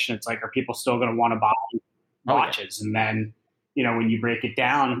skittish and it's like, are people still going to want to buy watches? And then, when you break it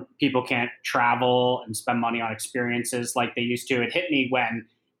down, people can't travel and spend money on experiences like they used to. It hit me when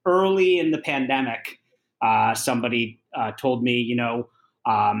early in the pandemic, somebody told me,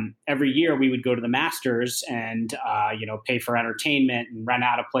 every year we would go to the Masters and, pay for entertainment and rent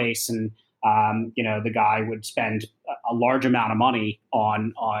out a place. And, the guy would spend a large amount of money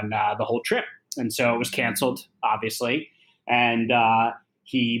on the whole trip. And so it was canceled, obviously. And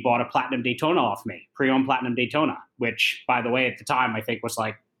he bought a Platinum Daytona off me, pre-owned Platinum Daytona, which, by the way, at the time, I think was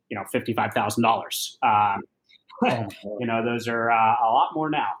like, $55,000. Those are a lot more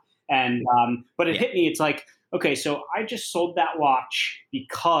now. And but it hit me. It's like, okay, so I just sold that watch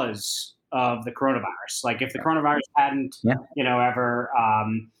because of the coronavirus. Like if the coronavirus hadn't, ever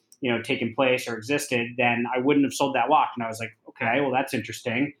taken place or existed, then I wouldn't have sold that watch. And I was like, okay, well, that's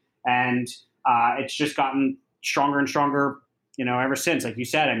interesting. And it's just gotten stronger and stronger, ever since. Like you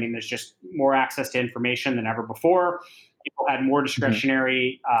said, there's just more access to information than ever before. People had more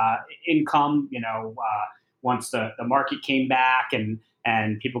discretionary income, once the market came back and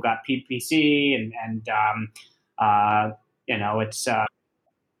people got PPC and it's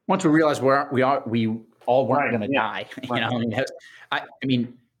once we realized we all weren't going to die.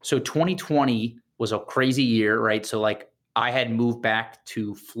 So 2020 was a crazy year, right? So like I had moved back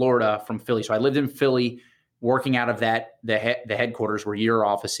to Florida from Philly. So I lived in Philly, working out of the headquarters where your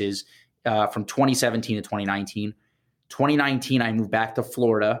office is from 2017 to 2019. 2019, I moved back to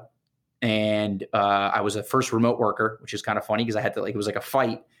Florida, and I was a first remote worker, which is kind of funny because I had to, like, it was like a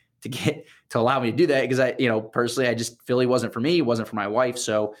fight to allow me to do that because I, personally, I just, Philly wasn't for me, it wasn't for my wife.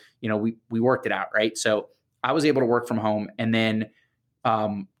 So, we worked it out, right? So I was able to work from home. And then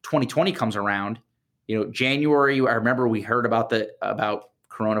 2020 comes around, January, I remember we heard about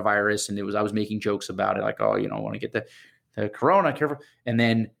coronavirus, and I was making jokes about it, like, oh, I want to get the corona, careful. And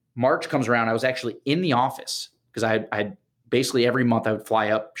then March comes around, I was actually in the office because I basically every month I would fly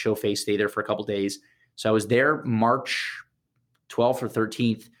up, show face, stay there for a couple of days. So I was there March 12th or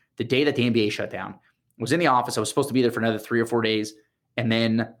 13th, the day that the NBA shut down. I was in the office. I was supposed to be there for another 3 or 4 days. And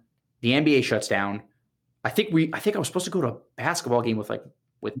then the NBA shuts down. I think I was supposed to go to a basketball game with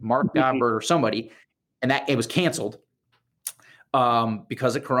Mark Godberg or somebody, and that it was canceled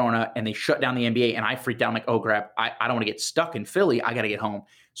because of Corona, and they shut down the NBA. And I freaked out. I'm like, oh crap, I don't want to get stuck in Philly. I got to get home.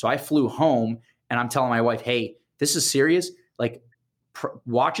 So I flew home, and I'm telling my wife, hey, this is serious. Like,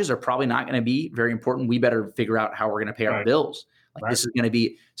 watches are probably not going to be very important. We better figure out how we're going to pay our bills. This is going to be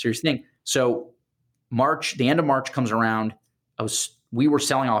a serious thing. So the end of March comes around. We were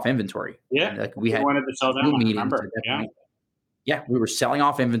selling off inventory. Yeah. We wanted to sell down. Meetings yeah. We were selling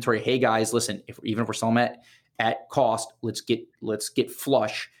off inventory. Hey guys, listen, even if we're selling at cost, let's get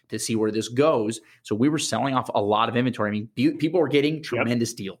flush to see where this goes. So we were selling off a lot of inventory. I mean, people were getting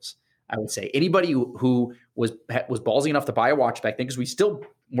tremendous deals. I would say anybody who was ballsy enough to buy a watch back then, because we still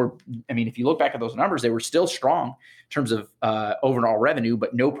were, I mean, if you look back at those numbers, they were still strong in terms of overall revenue,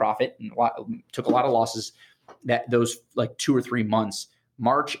 but no profit, and took a lot of losses that those 2 or 3 months,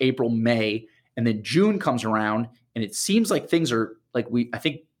 March, April, May, and then June comes around, and it seems like things are I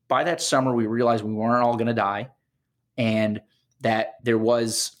think by that summer, we realized we weren't all going to die, and that there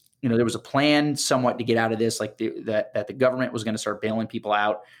was a plan somewhat to get out of this, that the government was going to start bailing people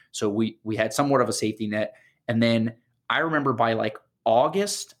out. So we had somewhat of a safety net. And then I remember by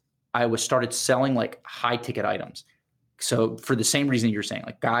August, I started selling high ticket items. So for the same reason you're saying,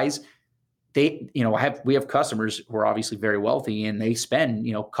 guys, we have customers who are obviously very wealthy, and they spend,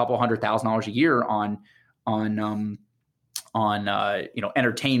 a couple $100,000 a year on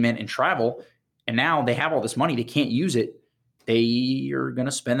entertainment and travel. And now they have all this money, they can't use it. They are going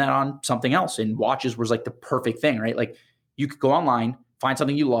to spend that on something else. And watches was the perfect thing, right? You could go online, find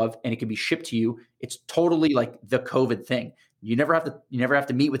something you love, and it can be shipped to you. It's totally the COVID thing. You never have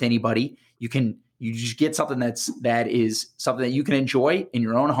to meet with anybody. You just get something that is something that you can enjoy in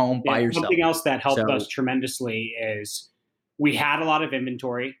your own home by yourself. Something else that helped us tremendously is we had a lot of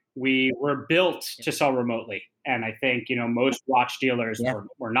inventory. We were built to sell remotely. And I think, most watch dealers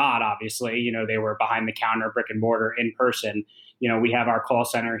were not, obviously, they were behind the counter, brick and mortar, in person. We have our call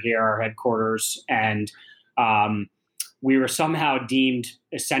center here, our headquarters, and we were somehow deemed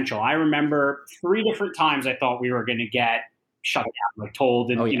essential. I remember 3 different times I thought we were going to get shut down, told.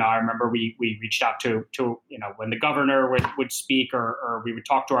 And, I remember we reached out to when the governor would speak, or we would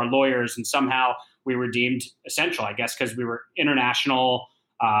talk to our lawyers, and somehow we were deemed essential, I guess, because we were international,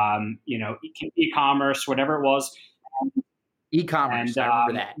 e-commerce, whatever it was. E-commerce, I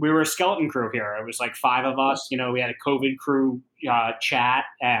remember that. We were a skeleton crew here. It was 5 of us. We had a COVID crew chat,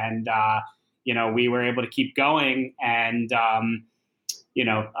 and, we were able to keep going. And,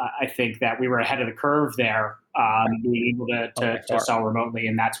 I think that we were ahead of the curve there, being able to sell remotely.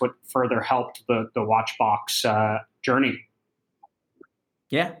 And that's what further helped the Watchbox journey.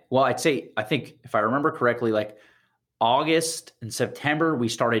 Yeah. Well, I think if I remember correctly, August and September, we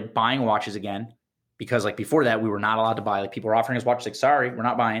started buying watches again, because before that we were not allowed to buy. People were offering us watches, sorry, we're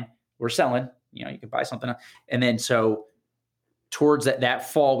not buying, we're selling, you can buy something. And then so towards that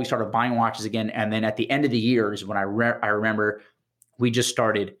fall, we started buying watches again. And then at the end of the year is when I remember we just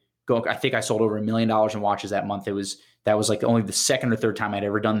started going. I think I sold over $1 million in watches that month. That was only the second or third time I'd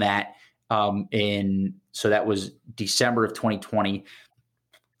ever done that. So that was December of 2020,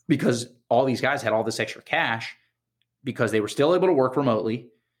 because all these guys had all this extra cash, because they were still able to work remotely,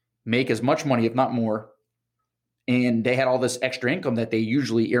 make as much money, if not more. And they had all this extra income that they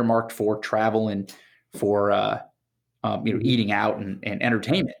usually earmarked for travel and for, eating out and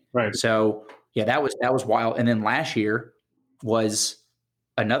entertainment. Right. So yeah, that was wild. And then last year was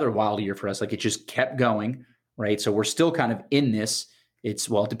another wild year for us. It just kept going. Right. So we're still kind of in this. It's,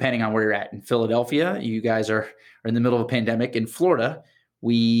 depending on where you're at. In Philadelphia, you guys are in the middle of a pandemic. In Florida,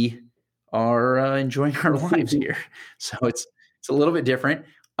 we are enjoying our lives here. So it's a little bit different.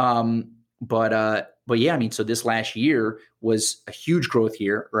 But yeah, I mean, so this last year was a huge growth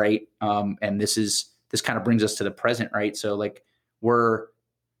year, right? And this kind of brings us to the present, right? So I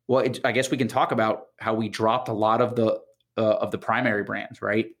guess we can talk about how we dropped a lot of the primary brands,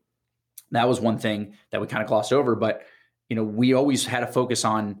 right? That was one thing that we kind of glossed over, but we always had a focus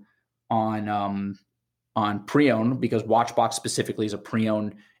on pre-owned because Watchbox specifically is a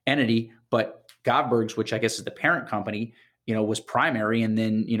pre-owned entity, but Govberg's, which I guess is the parent company, was primary. And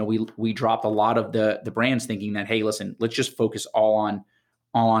then, we dropped a lot of the brands thinking that, hey, listen, let's just focus all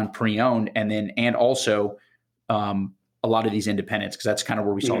on pre-owned. And also a lot of these independents, because that's kind of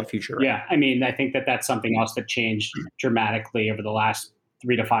where we saw the future. Right? Yeah. I mean, I think that's something else that changed dramatically over the last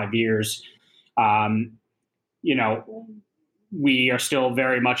 3 to 5 years. We are still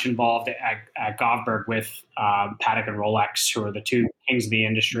very much involved at Govberg with Patek and Rolex, who are the two kings of the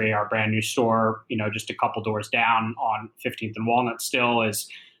industry. Our brand new store, just a couple doors down on 15th and Walnut still is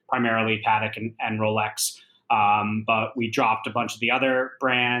primarily Patek and Rolex. But we dropped a bunch of the other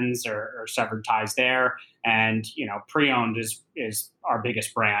brands or severed ties there. And, pre-owned is our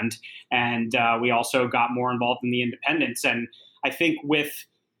biggest brand. And we also got more involved in the independents. And I think with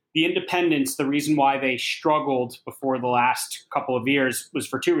the independents, the reason why they struggled before the last couple of years was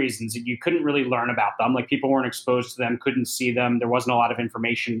for two reasons. You couldn't really learn about them. Like, people weren't exposed to them, couldn't see them. There wasn't a lot of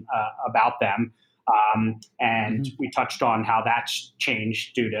information about them. And we touched on how that's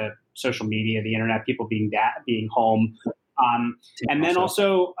changed due to social media, the internet, people being home. And then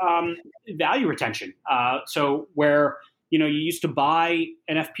also value retention. So where, you used to buy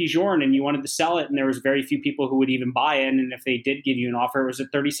an FP Journe and you wanted to sell it, and there was very few people who would even buy it. And if they did give you an offer, it was at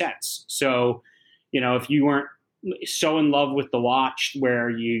 30 cents. So, if you weren't so in love with the watch where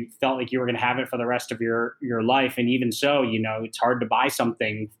you felt like you were going to have it for the rest of your life, and even so, it's hard to buy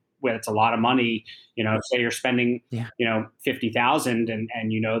something where it's a lot of money. Say you're spending, 50,000 and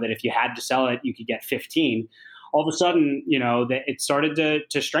that if you had to sell it, you could get 15. All of a sudden, that it started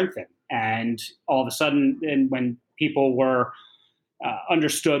to strengthen. And all of a sudden, and when people were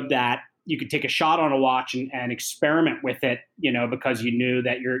understood that you could take a shot on a watch and experiment with it, because you knew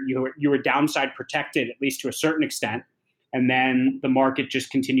that you were downside protected, at least to a certain extent. And then the market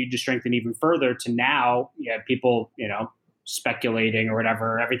just continued to strengthen even further to now you have people, speculating or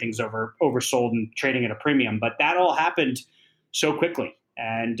whatever, everything's oversold and trading at a premium. But that all happened so quickly.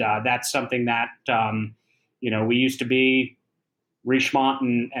 And that's something that, we used to be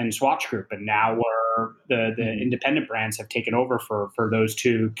Richemont and Swatch Group, and now we're the independent brands have taken over for those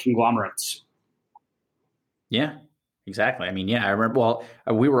two conglomerates. Yeah, exactly. I mean, I remember,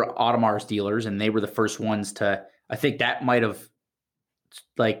 we were Audemars dealers, and they were the first ones to, I think that might have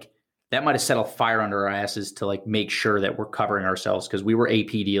set a fire under our asses to make sure that we're covering ourselves, because we were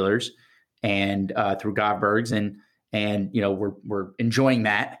AP dealers and through Govberg's and we're enjoying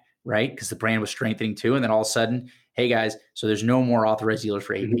that, right? Because the brand was strengthening too. And then all of a sudden, hey guys, so there's no more authorized dealers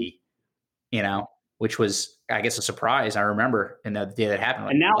for AP, which was, I guess, a surprise. I remember in the day that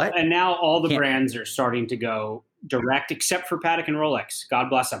happened. And now all the brands are starting to go direct, except for Patek and Rolex. God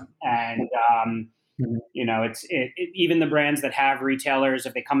bless them. And it's even the brands that have retailers,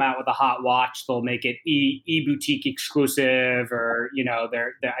 if they come out with a hot watch, they'll make it e-boutique exclusive, or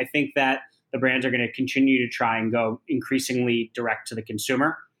I think that the brands are going to continue to try and go increasingly direct to the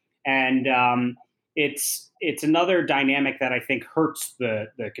consumer. And it's another dynamic that I think hurts the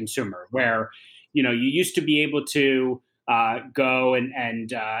consumer, where you used to be able to go and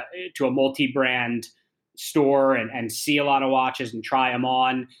to a multi-brand store and see a lot of watches and try them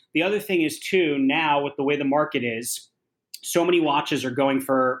on. The other thing is too, now with the way the market is, so many watches are going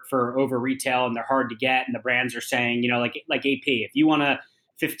for over retail, and they're hard to get, and the brands are saying, like AP, if you want a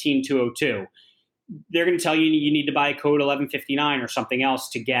 15202, they're going to tell you need to buy a code 1159 or something else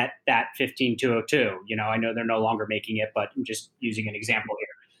to get that 15202. I know they're no longer making it, but I'm just using an example here.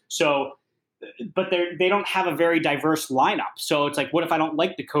 So, but they don't have a very diverse lineup. So it's like, what if I don't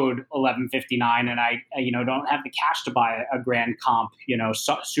like the code 1159 and I don't have the cash to buy a Grand Comp,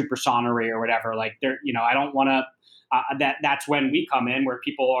 Super Sonnery or whatever? Like, I don't want to. That's when we come in, where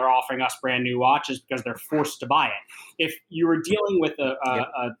people are offering us brand new watches because they're forced to buy it. If you were dealing with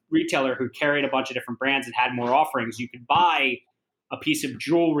a retailer who carried a bunch of different brands and had more offerings, you could buy a piece of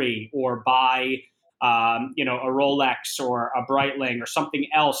jewelry or buy, a Rolex or a Breitling or something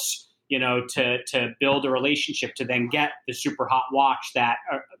else, to build a relationship to then get the super hot watch that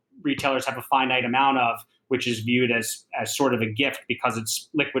retailers have a finite amount of, which is viewed as sort of a gift because it's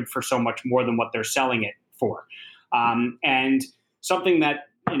liquid for so much more than what they're selling it for. And something that,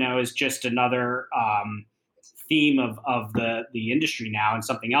 is just another theme of the industry now, and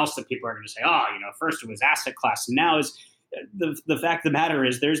something else that people are going to say, first it was asset class, and now is the fact of the matter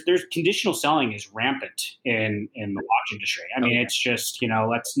is there's conditional selling is rampant in the watch industry. I mean, it's just,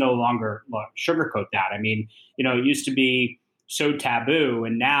 let's no longer sugarcoat that. I mean, it used to be so taboo,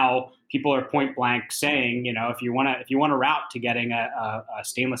 and now people are point blank saying, if you want a route to getting a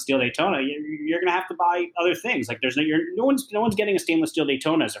stainless steel Daytona, you're going to have to buy other things. Like no one's getting a stainless steel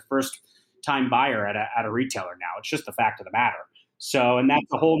Daytona as a first time buyer at a retailer now. It's just the fact of the matter. So, and that's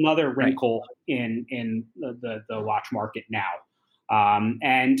a whole nother wrinkle in the watch market now.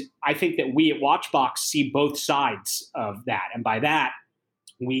 And I think that we at Watchbox see both sides of that. And by that,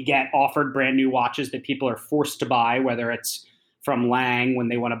 we get offered brand new watches that people are forced to buy, whether it's from Lang when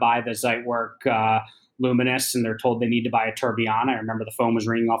they want to buy the Zeitwerk Luminous and they're told they need to buy a Tourbillon. I remember the phone was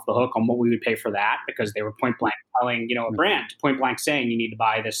ringing off the hook on what we would pay for that, because they were point blank telling, a brand, point blank saying you need to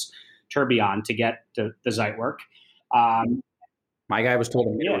buy this Tourbillon to get the Zeitwerk. My guy was told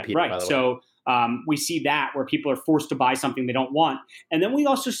him to repeat, right. By the way. So we see that where people are forced to buy something they don't want. And then we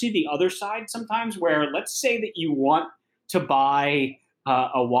also see the other side sometimes where, let's say that you want to buy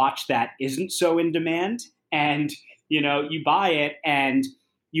a watch that isn't so in demand, and you buy it and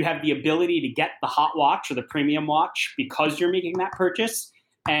you have the ability to get the hot watch or the premium watch because you're making that purchase,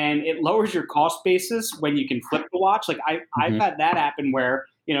 and it lowers your cost basis when you can flip the watch. Like I've had that happen where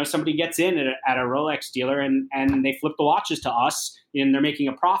somebody gets in at a Rolex dealer and they flip the watches to us and they're making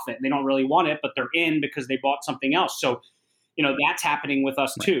a profit. They don't really want it, but they're in because they bought something else. So that's happening with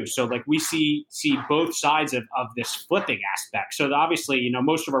us too. So like we see both sides of this flipping aspect. So obviously,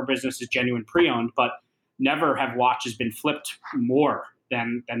 most of our business is genuine pre-owned, but never have watches been flipped more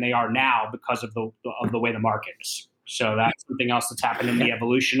than they are now because of the way the market is. So that's something else that's happened in the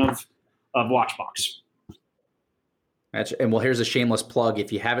evolution of Watchbox. And well, here's a shameless plug.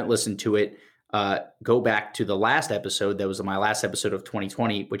 If you haven't listened to it, go back to the last episode. That was my last episode of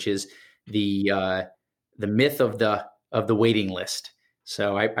 2020, which is the myth of the waiting list.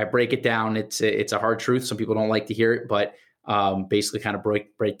 So I break it down. It's a hard truth. Some people don't like to hear it, but basically kind of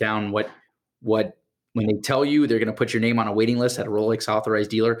break down what when they tell you they're going to put your name on a waiting list at a Rolex authorized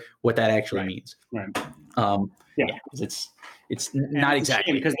dealer, what that actually means. Right. It's not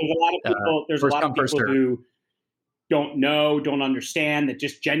exactly, because there's a lot of people. There's a lot of people who don't know, don't understand, that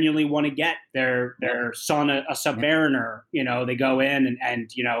just genuinely want to get their son a Submariner. They go in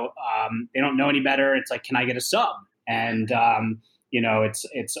and they don't know any better. It's like, can I get a sub? And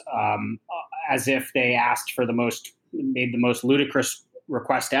it's as if they asked for made the most ludicrous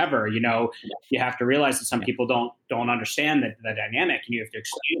request ever. You have to realize that some people don't understand the dynamic, and you have to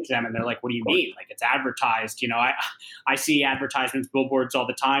explain it to them, and they're like, what do you mean? Like, it's advertised. I see advertisements, billboards all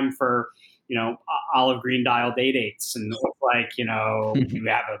the time for olive green dial day dates, and it's like, you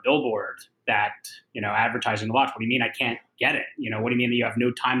have a billboard that advertising the watch. What do you mean I can't get it? What do you mean that you have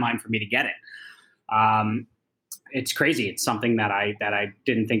no timeline for me to get it? It's crazy. It's something that I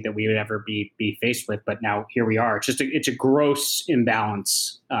didn't think that we would ever be faced with, but now here we are. It's a gross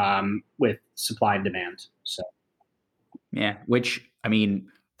imbalance with supply and demand. So, yeah. Which, I mean,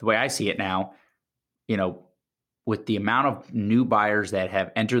 the way I see it now, with the amount of new buyers that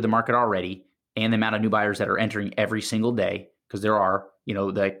have entered the market already, and the amount of new buyers that are entering every single day, because there are,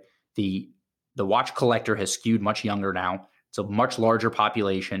 the watch collector has skewed much younger now. It's a much larger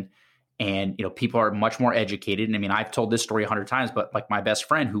population. And, people are much more educated. And I mean, I've told this story 100 times, but like my best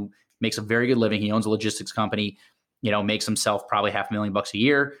friend who makes a very good living, he owns a logistics company, makes himself probably $500,000 a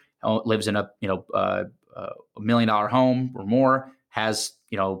year, lives in a $1 million home or more, has,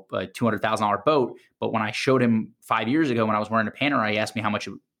 a $200,000 boat. But when I showed him 5 years ago, when I was wearing a Panerai, he asked me how much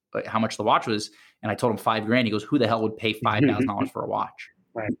the watch was. And I told him $5,000. He goes, who the hell would pay $5,000 for a watch?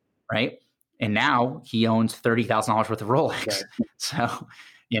 Right. And now he owns $30,000 worth of Rolex. Right. So,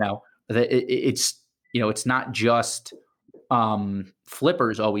 it's not just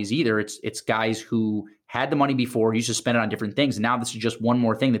flippers always either. It's guys who had the money before, used to spend it on different things. And now this is just one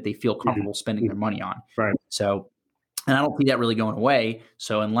more thing that they feel comfortable spending their money on. Right. So, and I don't see that really going away.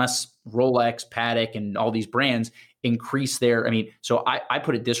 So unless Rolex, Patek, and all these brands increase so I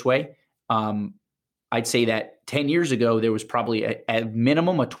put it this way. I'd say that 10 years ago, there was probably at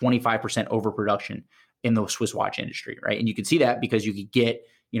minimum a 25% overproduction in the Swiss watch industry. Right. And you could see that because you could get,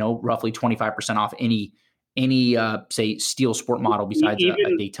 roughly 25% off any say steel sport model besides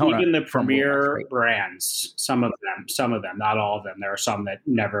a Daytona. Even the premier brands, some of them, not all of them. There are some that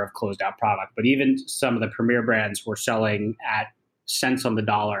never have closed out product, but even some of the premier brands were selling at cents on the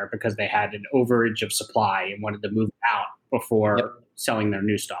dollar because they had an overage of supply and wanted to move out before selling their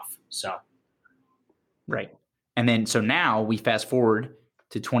new stuff. So, right. And then, so now we fast forward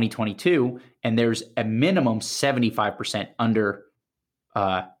to 2022 and there's a minimum 75%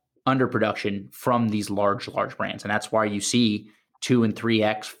 underproduction from these large brands. And that's why you see 2 and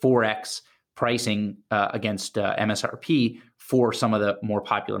 3x, 4x pricing against MSRP for some of the more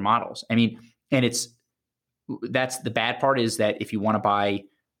popular models. I mean, and it's that's the bad part, is that if you want to buy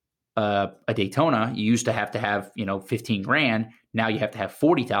a Daytona, you used to have, 15 grand. Now you have to have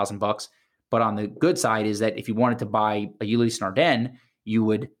 $40,000. But on the good side is that if you wanted to buy a Ulysse Nardin, you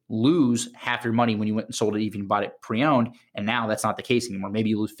would lose half your money when you went and sold it, even bought it pre-owned. And now that's not the case anymore. Maybe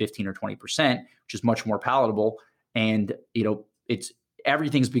you lose 15 or 20%, which is much more palatable. And,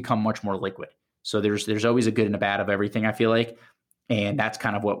 everything's become much more liquid. So there's always a good and a bad of everything, I feel like. And that's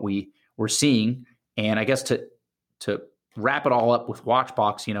kind of what we're seeing. And I guess to wrap it all up with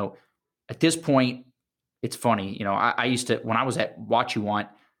Watchbox, at this point, it's funny. I used to, when I was at Watch You Want,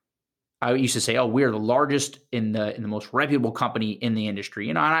 I used to say, "Oh, we're the largest in the most reputable company in the industry."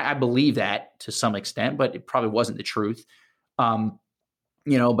 And I believe that to some extent, but it probably wasn't the truth. But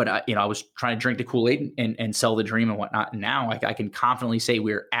I was trying to drink the Kool-Aid and sell the dream and whatnot. And now I can confidently say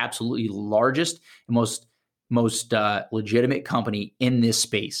we're absolutely the largest and most legitimate company in this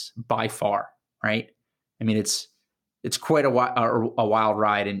space by far. Right? I mean, it's quite a wild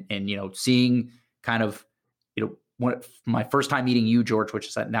ride, and seeing kind of my first time meeting you, George, which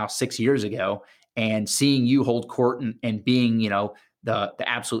is now 6 years ago, and seeing you hold court and being the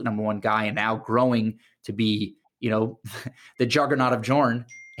absolute number one guy, and now growing to be the juggernaut of Journ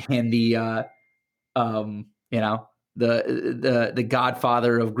and the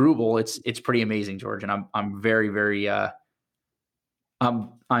godfather of Grubel. It's pretty amazing, George, and I'm very, very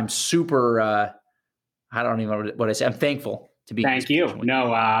I'm super I don't even know what I say. I'm thankful to be. Thank you.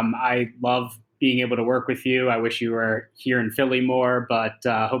 No, I love being able to work with you. I wish you were here in Philly more, but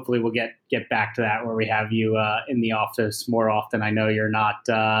hopefully we'll get back to that where we have you in the office more often. I know you're not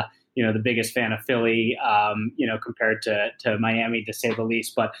the biggest fan of Philly, compared to Miami, to say the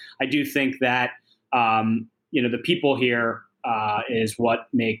least. But I do think that the people here is what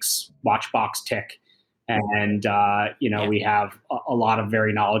makes Watchbox tick. And, we have a lot of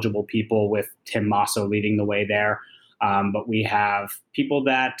very knowledgeable people, with Tim Masso leading the way there. But we have people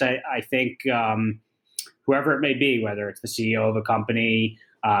that I think, whoever it may be, whether it's the CEO of a company,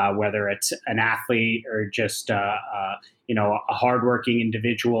 whether it's an athlete, or just a hardworking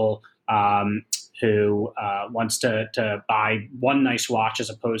individual who wants to buy one nice watch as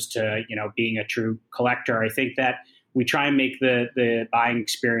opposed to being a true collector. I think that we try and make the buying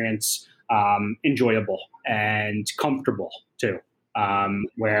experience enjoyable and comfortable too,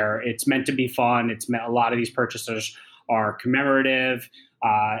 where it's meant to be fun. A lot of these purchases are commemorative,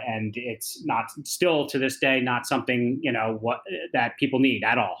 and it's not, still to this day, not something that people need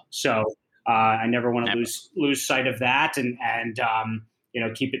at all. So I never want to lose sight of that, and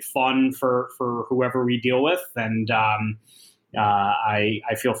keep it fun for whoever we deal with. And I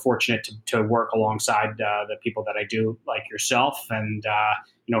feel fortunate to work alongside the people that I do, like yourself, and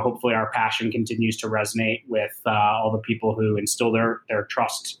hopefully our passion continues to resonate with all the people who instill their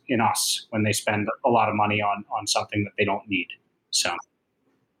trust in us when they spend a lot of money on something that they don't need. So,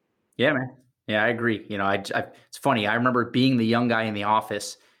 yeah, man. Yeah, I agree. It's funny. I remember being the young guy in the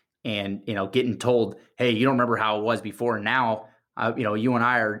office and, getting told, "Hey, you don't remember how it was before." And now, you and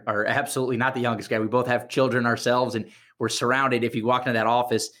I are absolutely not the youngest guy. We both have children ourselves, and we're surrounded. If you walk into that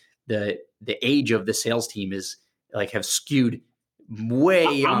office, the age of the sales team is have skewed way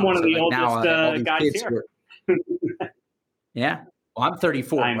young. I'm one of the oldest guys here. Yeah. Well, I'm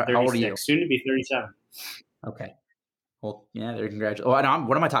 34. I'm 36, how old are you? Soon to be 37. Okay. Well, yeah, there. Congratulations. Oh, and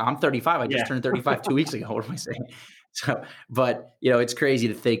what am I talking? I'm 35. I just turned 35 2 weeks ago. What am I saying? So, but it's crazy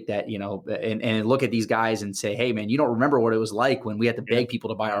to think that, and look at these guys and say, "Hey, man, you don't remember what it was like when we had to beg people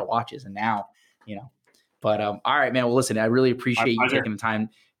to buy our watches," and now, But all right, man. Well, listen, I really appreciate you taking the time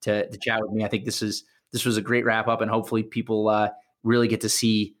to chat with me. I think this was a great wrap up, and hopefully people really get to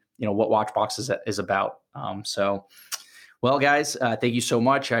see what Watchbox is about. Well, guys, thank you so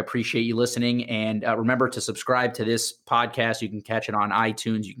much. I appreciate you listening, and remember to subscribe to this podcast. You can catch it on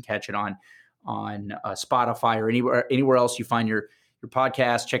iTunes. You can catch it on Spotify or anywhere else you find your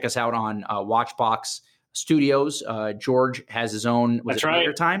podcast. Check us out on Watchbox Studios. George has his own. That's right.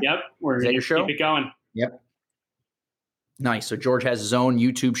 Later Time? Yep. We're going to keep it going. Yep. Nice. So George has his own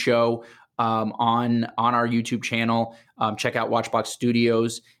YouTube show on our YouTube channel. Check out Watchbox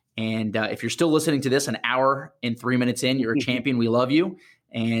Studios. And if you're still listening to this an hour and 3 minutes in, you're a champion. We love you.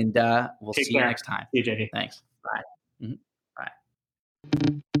 And we'll see you next time. See you, JD. Thanks. Bye.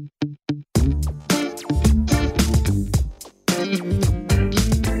 Mm-hmm. Bye.